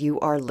point where you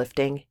are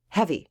lifting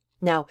heavy.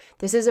 Now,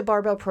 this is a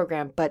barbell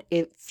program, but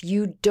if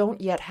you don't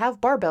yet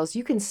have barbells,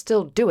 you can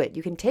still do it.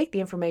 You can take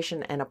the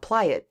information and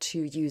apply it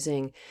to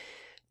using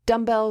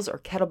dumbbells or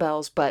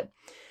kettlebells. But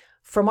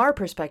from our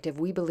perspective,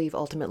 we believe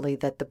ultimately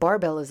that the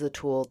barbell is the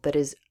tool that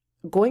is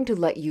going to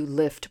let you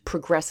lift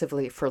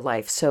progressively for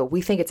life. So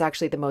we think it's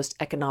actually the most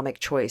economic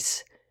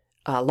choice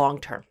long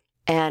term.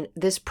 And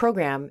this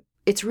program,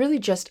 it's really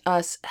just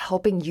us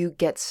helping you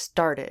get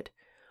started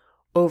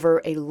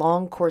over a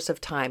long course of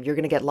time. You're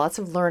going to get lots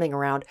of learning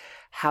around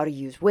how to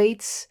use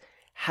weights,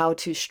 how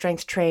to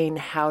strength train,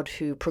 how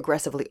to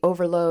progressively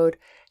overload,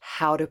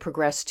 how to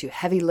progress to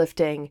heavy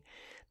lifting,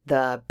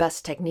 the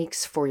best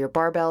techniques for your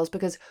barbells,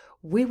 because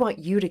we want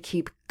you to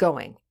keep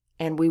going.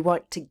 And we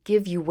want to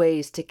give you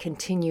ways to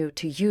continue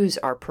to use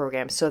our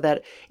program so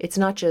that it's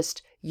not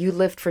just you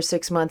lift for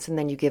 6 months and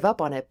then you give up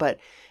on it, but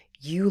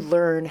you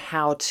learn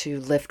how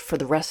to lift for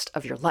the rest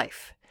of your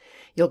life.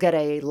 You'll get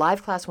a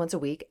live class once a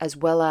week, as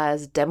well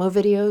as demo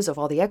videos of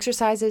all the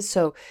exercises.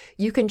 So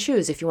you can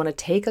choose if you want to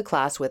take a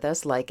class with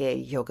us, like a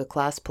yoga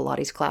class,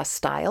 Pilates class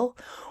style,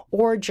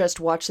 or just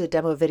watch the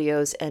demo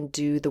videos and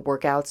do the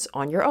workouts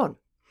on your own.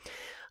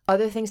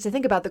 Other things to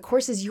think about, the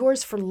course is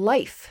yours for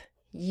life.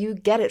 You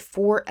get it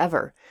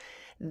forever.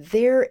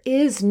 There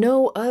is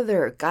no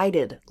other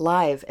guided,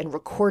 live, and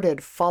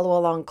recorded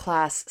follow-along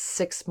class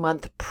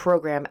 6-month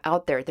program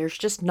out there. There's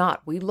just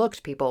not. We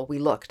looked, people. We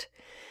looked.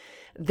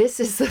 This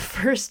is the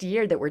first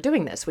year that we're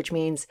doing this, which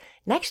means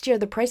next year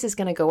the price is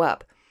going to go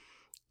up.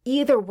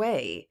 Either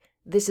way,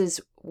 this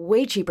is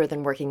way cheaper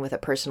than working with a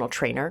personal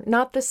trainer.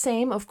 Not the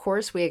same, of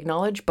course, we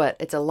acknowledge, but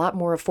it's a lot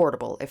more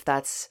affordable if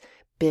that's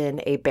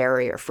been a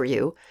barrier for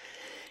you.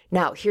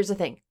 Now, here's the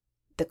thing.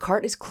 The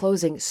cart is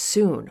closing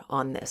soon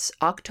on this.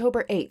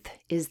 October 8th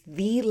is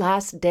the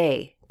last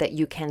day that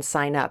you can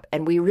sign up.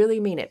 And we really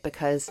mean it,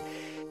 because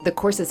The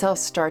course itself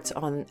starts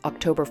on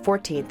October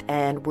 14th,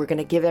 and we're going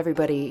to give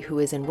everybody who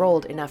is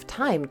enrolled enough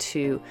time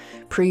to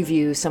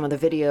preview some of the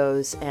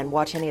videos and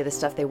watch any of the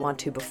stuff they want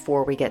to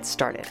before we get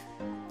started.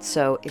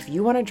 So if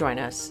you want to join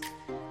us,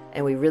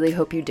 and we really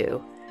hope you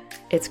do,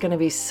 it's going to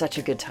be such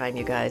a good time,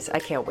 you guys. I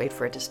can't wait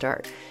for it to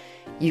start.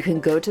 You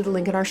can go to the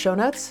link in our show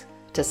notes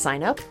to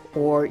sign up,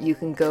 or you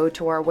can go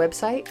to our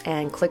website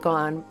and click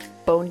on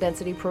Bone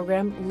Density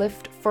Program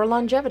Lift for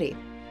Longevity.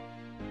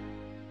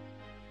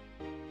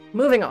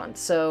 Moving on.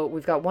 So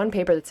we've got one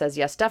paper that says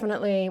yes,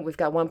 definitely. We've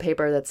got one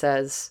paper that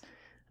says,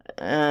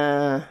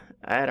 I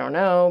don't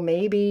know,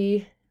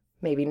 maybe,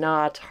 maybe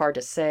not, hard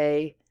to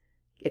say.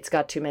 It's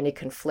got too many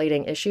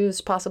conflating issues,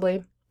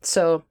 possibly.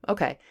 So,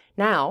 okay,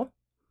 now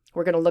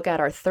we're going to look at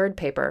our third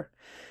paper.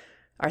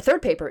 Our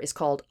third paper is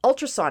called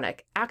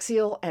Ultrasonic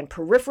Axial and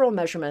Peripheral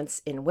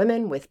Measurements in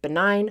Women with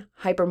Benign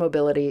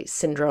Hypermobility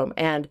Syndrome.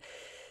 And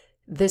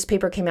this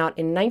paper came out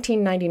in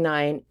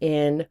 1999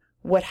 in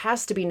what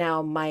has to be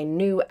now my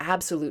new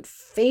absolute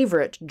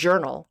favorite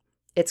journal.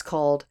 It's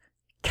called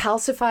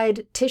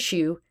Calcified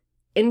Tissue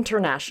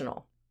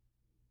International.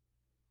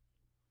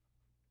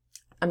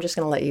 I'm just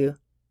going to let you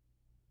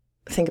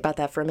think about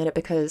that for a minute,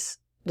 because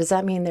does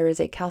that mean there is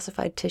a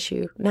calcified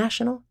tissue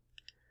national?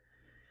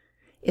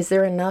 Is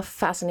there enough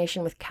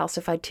fascination with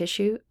calcified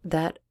tissue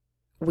that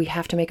we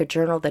have to make a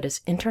journal that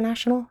is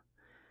international?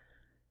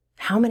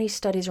 How many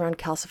studies around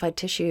calcified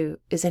tissue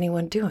is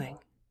anyone doing?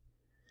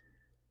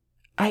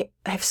 I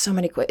have so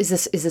many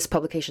questions. Is this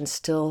publication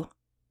still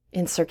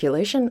in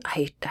circulation?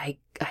 I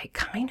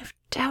kind of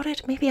doubt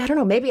it. Maybe, I don't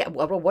know. Maybe,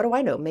 what do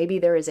I know? Maybe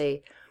there is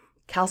a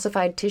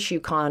calcified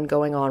tissue con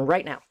going on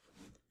right now,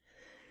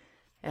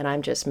 and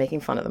I'm just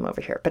making fun of them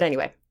over here. But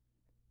anyway,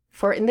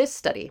 in this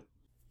study,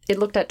 it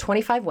looked at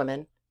 25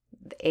 women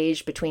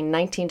aged between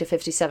 19 to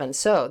 57.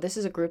 So this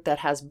is a group that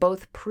has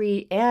both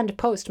pre and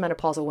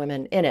postmenopausal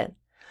women in it.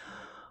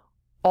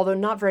 Although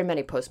not very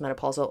many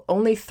postmenopausal,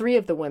 only 3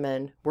 of the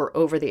women were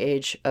over the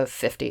age of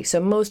 50. So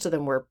most of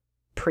them were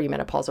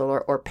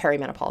premenopausal or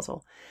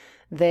perimenopausal.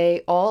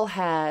 They all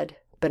had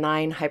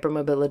benign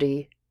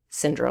hypermobility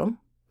syndrome.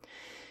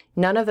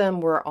 None of them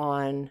were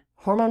on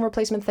hormone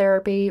replacement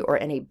therapy or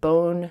any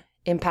bone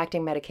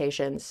impacting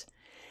medications.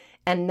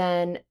 And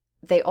then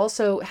they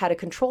also had a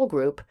control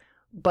group,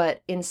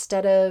 but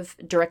instead of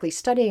directly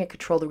studying a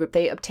control group,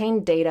 they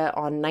obtained data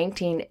on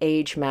 19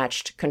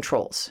 age-matched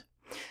controls.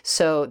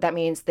 So that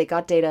means they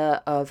got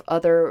data of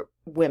other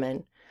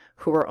women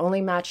who were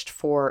only matched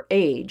for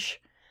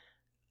age,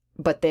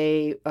 but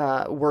they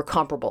were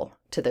comparable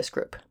to this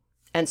group.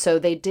 And so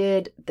they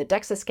did the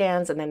DEXA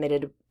scans, and then they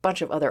did a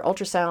bunch of other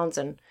ultrasounds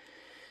and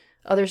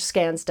other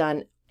scans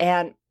done.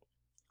 And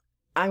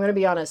I'm going to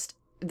be honest,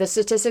 the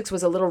statistics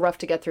was a little rough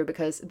to get through,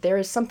 because there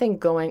is something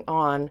going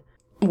on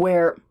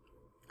where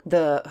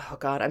oh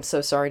God, I'm so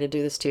sorry to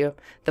do this to you.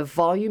 The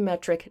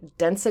volumetric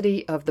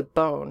density of the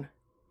bone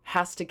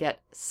has to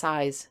get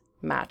size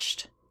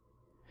matched.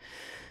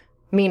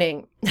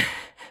 Meaning,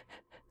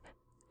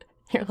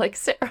 you're like,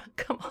 Sarah,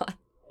 come on.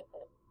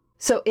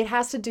 So it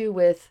has to do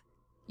with,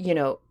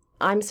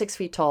 I'm 6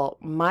 feet tall.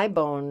 My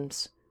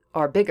bones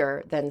are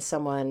bigger than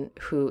someone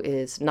who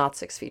is not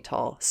 6 feet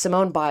tall.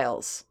 Simone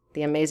Biles,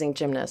 the amazing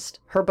gymnast,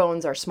 her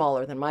bones are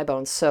smaller than my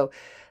bones. So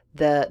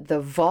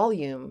the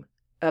volume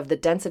of the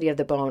density of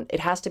the bone,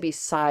 it has to be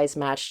size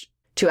matched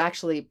to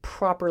actually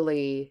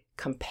properly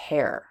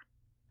compare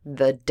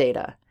the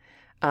data.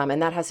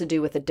 And that has to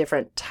do with a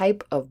different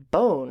type of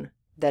bone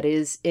that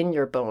is in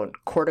your bone,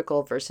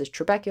 cortical versus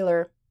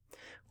trabecular.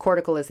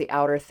 Cortical is the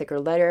outer, thicker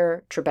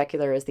layer.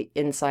 Trabecular is the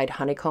inside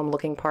honeycomb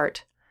looking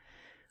part.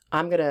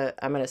 I'm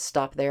gonna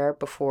stop there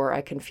before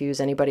I confuse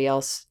anybody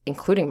else,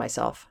 including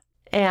myself.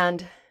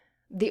 And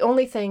the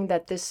only thing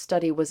that this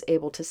study was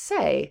able to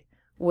say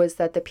was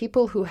that the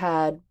people who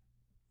had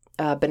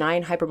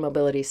benign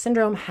hypermobility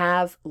syndrome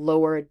have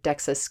lower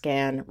DEXA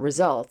scan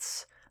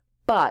results,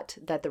 but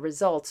that the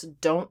results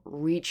don't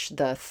reach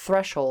the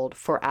threshold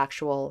for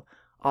actual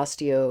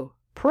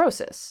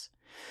osteoporosis.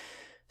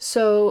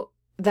 So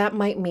that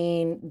might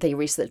mean they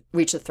reach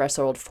the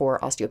threshold for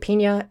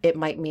osteopenia. It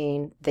might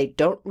mean they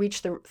don't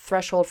reach the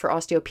threshold for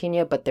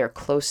osteopenia, but they're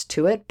close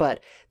to it.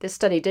 But this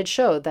study did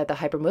show that the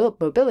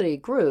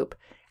hypermobility group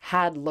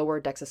had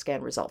lower DEXA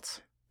scan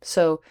results.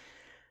 So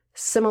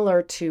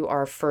similar to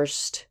our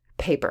first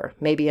paper,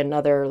 maybe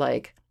another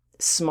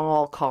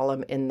small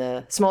column in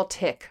the small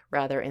tick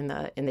rather in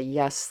the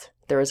yes,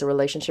 there is a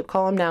relationship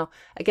column. Now,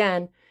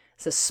 again,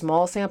 it's a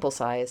small sample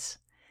size.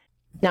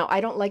 Now,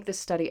 I don't like this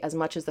study as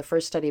much as the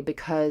first study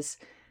because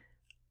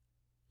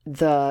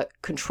the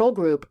control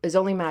group is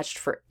only matched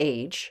for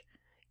age.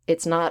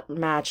 It's not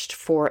matched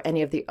for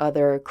any of the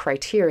other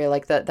criteria.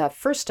 Like that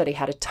first study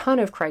had a ton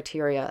of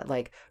criteria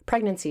like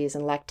pregnancies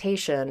and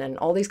lactation and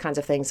all these kinds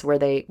of things where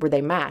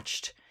they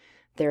matched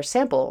their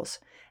samples.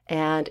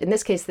 And in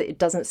this case, it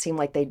doesn't seem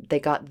like they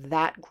got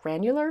that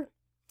granular.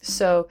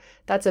 So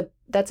that's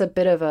a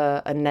bit of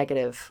a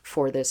negative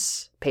for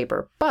this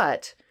paper.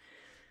 But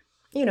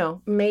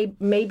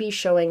may be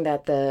showing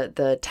that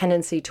the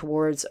tendency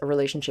towards a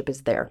relationship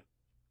is there.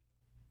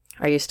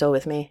 Are you still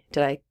with me?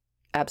 Did I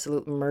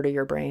absolutely murder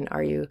your brain?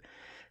 Are you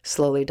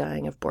slowly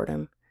dying of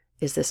boredom?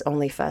 Is this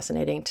only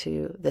fascinating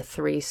to the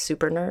 3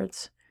 super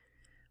nerds?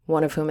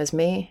 One of whom is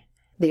me,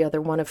 the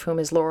other one of whom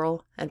is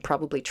Laurel, and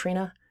probably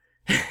Trina.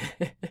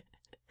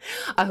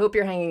 I hope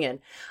you're hanging in.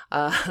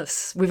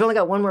 We've only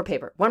got one more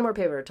paper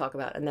to talk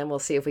about, and then we'll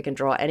see if we can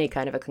draw any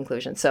kind of a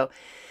conclusion. So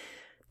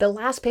the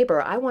last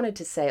paper, I wanted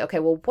to say, okay,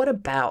 well, what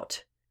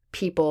about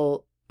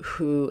people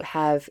who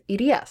have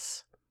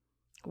EDS?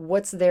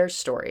 What's their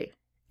story?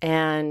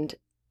 And,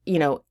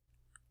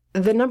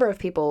 the number of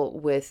people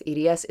with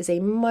EDS is a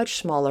much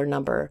smaller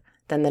number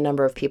than the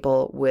number of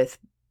people with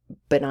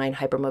benign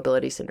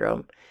hypermobility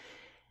syndrome.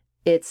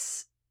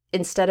 It's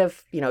instead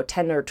of,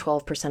 10 or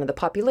 12% of the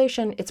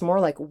population, it's more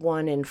like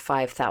 1 in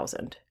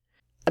 5,000.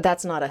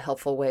 That's not a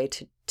helpful way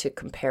to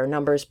compare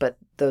numbers, but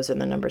those are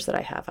the numbers that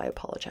I have. I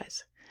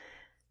apologize.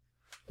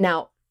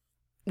 Now,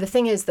 the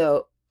thing is,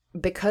 though,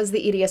 because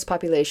the EDS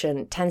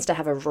population tends to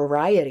have a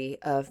variety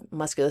of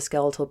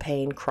musculoskeletal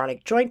pain,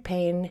 chronic joint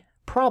pain,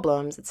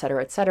 problems, et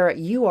cetera,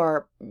 you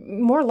are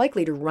more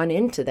likely to run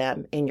into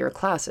them in your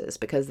classes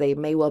because they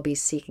may well be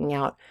seeking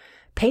out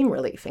pain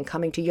relief and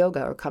coming to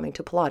yoga or coming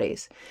to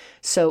Pilates.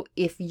 So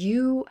if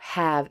you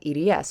have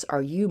EDS,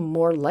 are you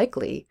more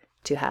likely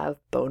to have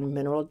bone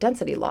mineral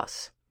density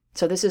loss?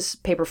 So this is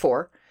paper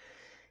 4.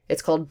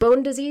 It's called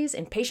Bone Disease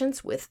in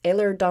Patients with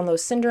Ehlers-Danlos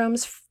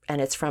Syndromes,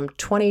 and it's from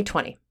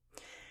 2020.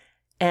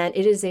 And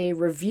it is a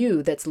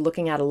review that's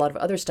looking at a lot of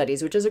other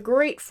studies, which is a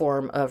great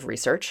form of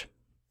research.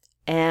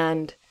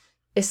 And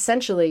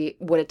essentially,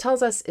 what it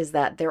tells us is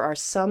that there are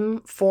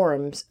some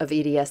forms of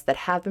EDS that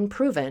have been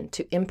proven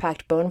to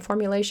impact bone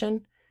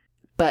formulation,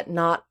 but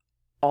not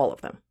all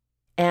of them.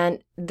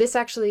 And this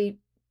actually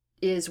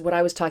is what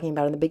I was talking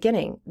about in the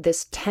beginning.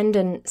 This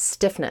tendon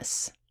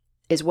stiffness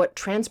is what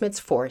transmits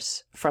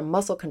force from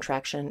muscle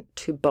contraction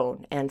to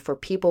bone. And for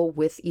people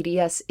with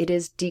EDS, it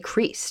is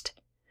decreased.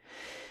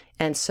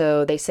 And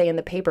so they say in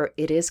the paper,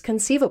 it is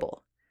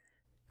conceivable.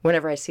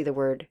 Whenever I see the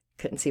word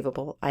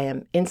conceivable, I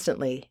am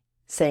instantly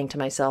saying to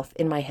myself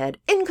in my head,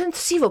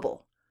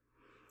 inconceivable,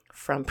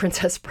 from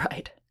Princess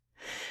Bride.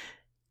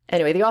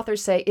 Anyway, the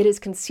authors say it is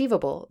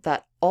conceivable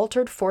that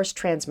altered force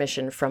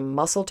transmission from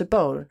muscle to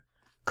bone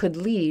could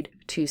lead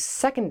to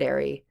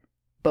secondary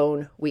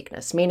bone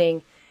weakness,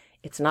 meaning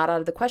it's not out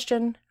of the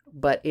question,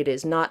 but it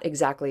is not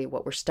exactly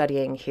what we're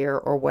studying here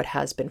or what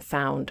has been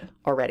found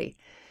already.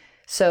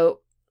 So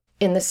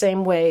in the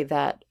same way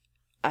that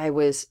I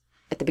was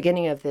at the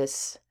beginning of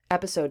this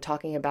episode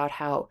talking about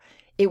how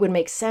it would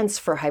make sense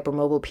for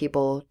hypermobile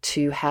people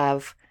to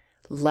have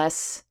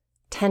less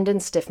tendon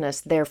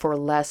stiffness, therefore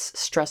less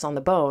stress on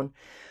the bone,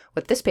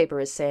 what this paper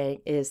is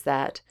saying is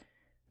that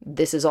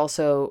this is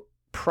also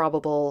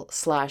probable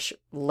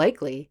 /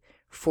 likely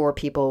for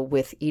people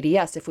with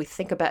EDS. If we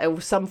think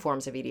about some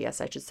forms of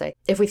EDS, I should say,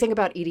 if we think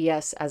about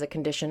EDS as a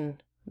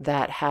condition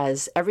that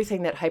has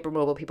everything that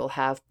hypermobile people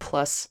have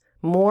plus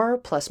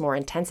more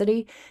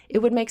intensity, it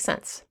would make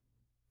sense.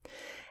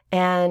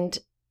 And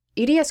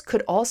EDS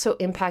could also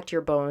impact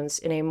your bones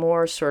in a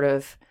more sort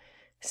of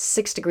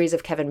 6 degrees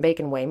of Kevin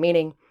Bacon way,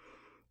 meaning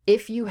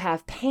if you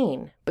have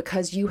pain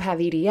because you have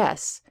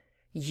EDS,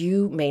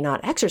 you may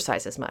not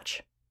exercise as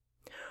much.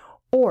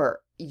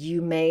 Or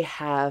you may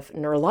have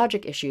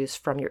neurologic issues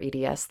from your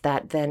EDS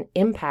that then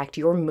impact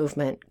your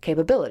movement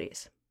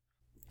capabilities.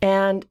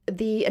 And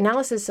the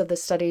analysis of the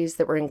studies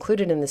that were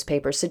included in this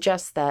paper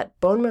suggests that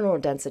bone mineral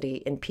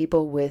density in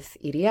people with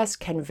EDS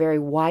can vary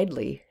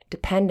widely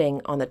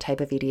depending on the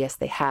type of EDS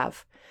they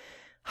have.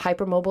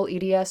 Hypermobile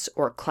EDS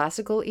or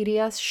classical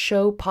EDS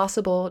show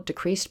possible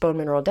decreased bone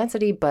mineral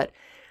density, but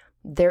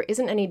there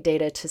isn't any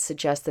data to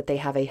suggest that they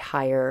have a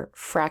higher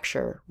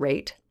fracture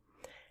rate.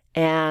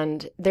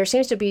 And there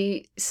seems to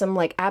be some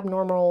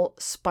abnormal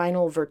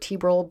spinal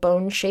vertebral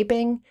bone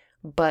shaping,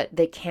 but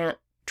they can't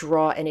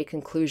draw any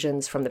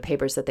conclusions from the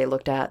papers that they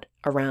looked at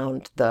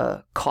around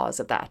the cause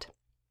of that.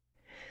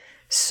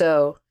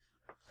 So,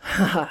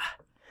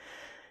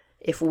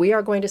 if we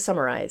are going to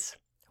summarize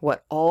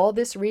what all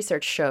this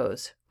research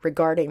shows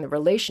regarding the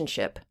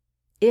relationship,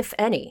 if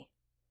any,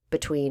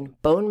 between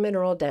bone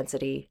mineral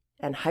density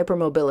and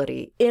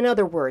hypermobility, in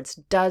other words,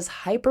 does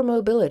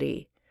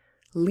hypermobility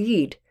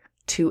lead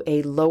to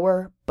a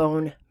lower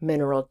bone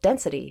mineral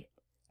density?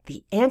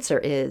 The answer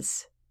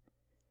is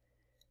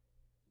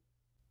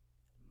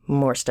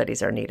more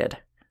studies are needed.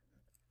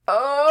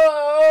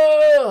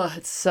 Oh,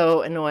 it's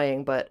so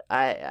annoying, but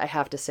I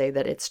have to say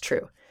that it's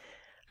true.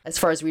 As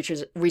far as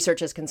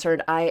research is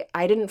concerned, I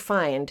didn't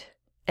find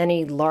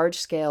any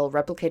large-scale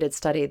replicated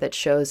study that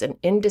shows an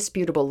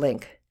indisputable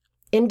link.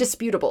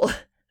 Indisputable.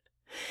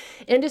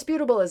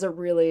 Indisputable is a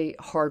really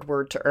hard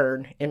word to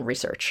earn in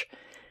research.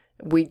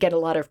 We get a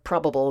lot of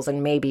probables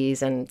and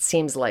maybes and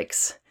seems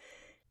likes.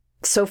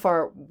 So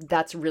far,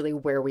 that's really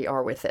where we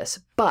are with this.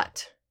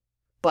 But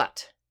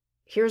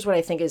here's what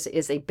I think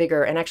is a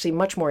bigger and actually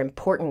much more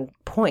important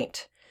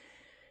point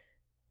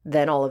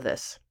than all of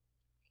this.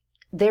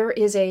 There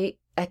is a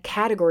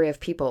category of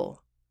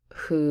people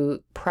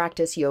who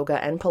practice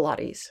yoga and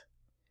Pilates,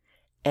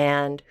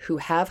 and who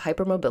have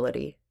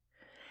hypermobility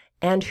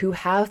and who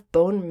have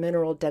bone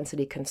mineral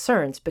density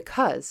concerns,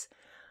 because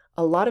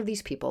a lot of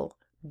these people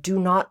do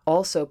not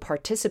also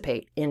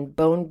participate in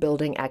bone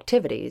building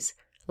activities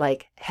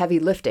like heavy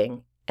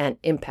lifting and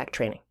impact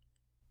training.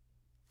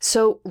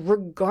 So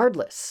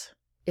regardless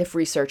if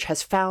research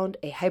has found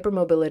a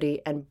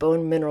hypermobility and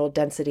bone mineral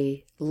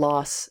density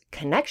loss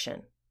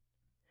connection,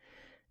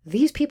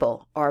 these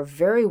people are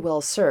very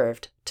well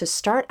served to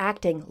start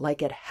acting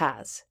like it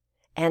has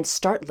and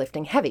start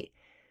lifting heavy,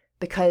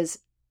 because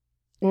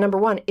number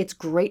one, it's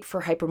great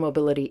for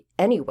hypermobility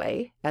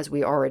anyway, as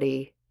we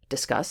already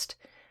discussed.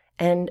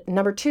 And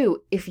number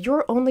two, if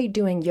you're only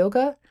doing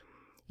yoga,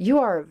 you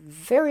are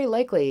very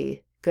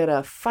likely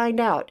gonna find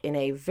out in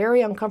a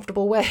very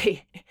uncomfortable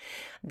way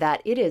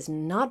that it is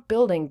not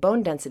building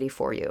bone density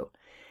for you.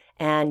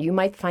 And you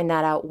might find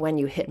that out when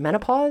you hit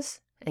menopause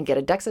and get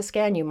a DEXA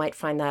scan. You might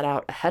find that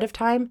out ahead of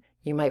time.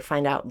 You might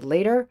find out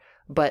later,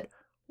 but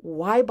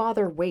why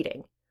bother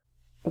waiting?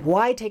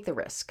 Why take the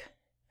risk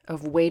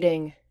of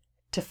waiting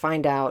to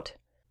find out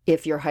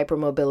if your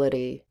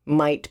hypermobility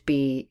might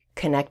be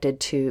connected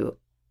to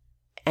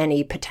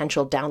any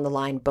potential down the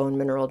line bone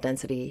mineral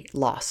density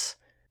loss,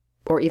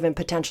 or even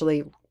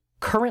potentially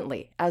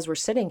currently, as we're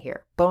sitting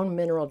here, bone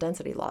mineral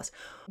density loss?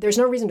 There's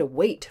no reason to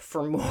wait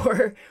for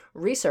more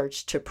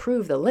research to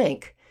prove the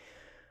link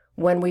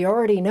when we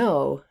already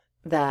know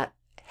that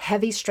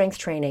heavy strength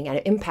training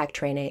and impact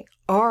training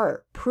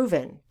are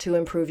proven to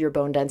improve your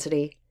bone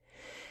density,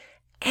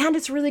 and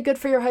it's really good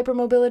for your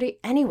hypermobility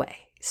anyway.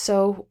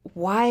 So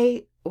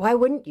why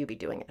wouldn't you be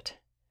doing it?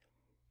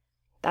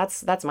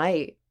 That's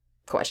my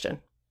question.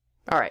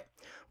 All right.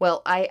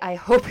 Well, I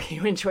hope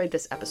you enjoyed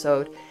this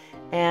episode,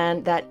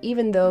 and that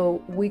even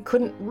though we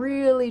couldn't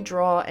really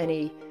draw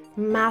any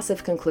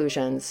massive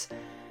conclusions,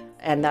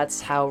 and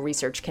that's how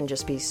research can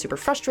just be super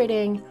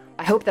frustrating,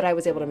 I hope that I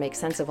was able to make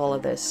sense of all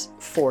of this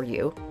for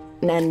you.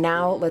 And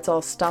now let's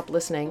all stop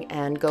listening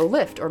and go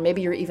lift. Or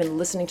maybe you're even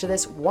listening to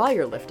this while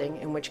you're lifting,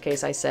 in which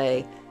case I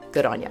say,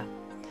 good on ya.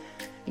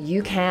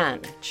 You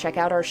can check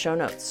out our show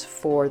notes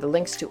for the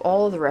links to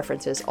all of the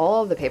references,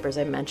 all of the papers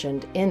I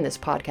mentioned in this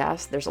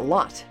podcast. There's a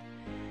lot.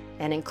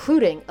 And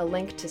including a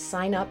link to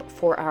sign up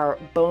for our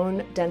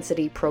bone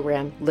density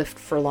program, Lift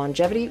for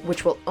Longevity,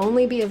 which will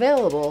only be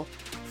available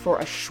for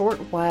a short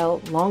while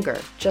longer,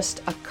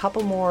 just a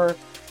couple more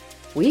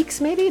weeks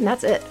maybe, and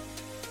that's it.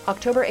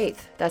 October 8th,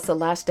 that's the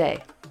last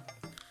day.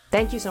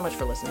 Thank you so much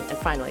for listening. And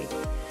finally,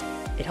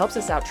 it helps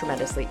us out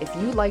tremendously if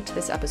you liked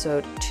this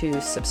episode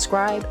to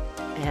subscribe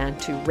and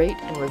to rate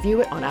and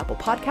review it on Apple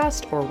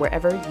Podcast or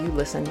wherever you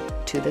listen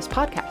to this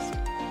podcast.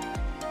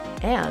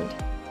 And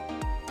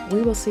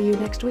we will see you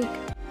next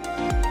week.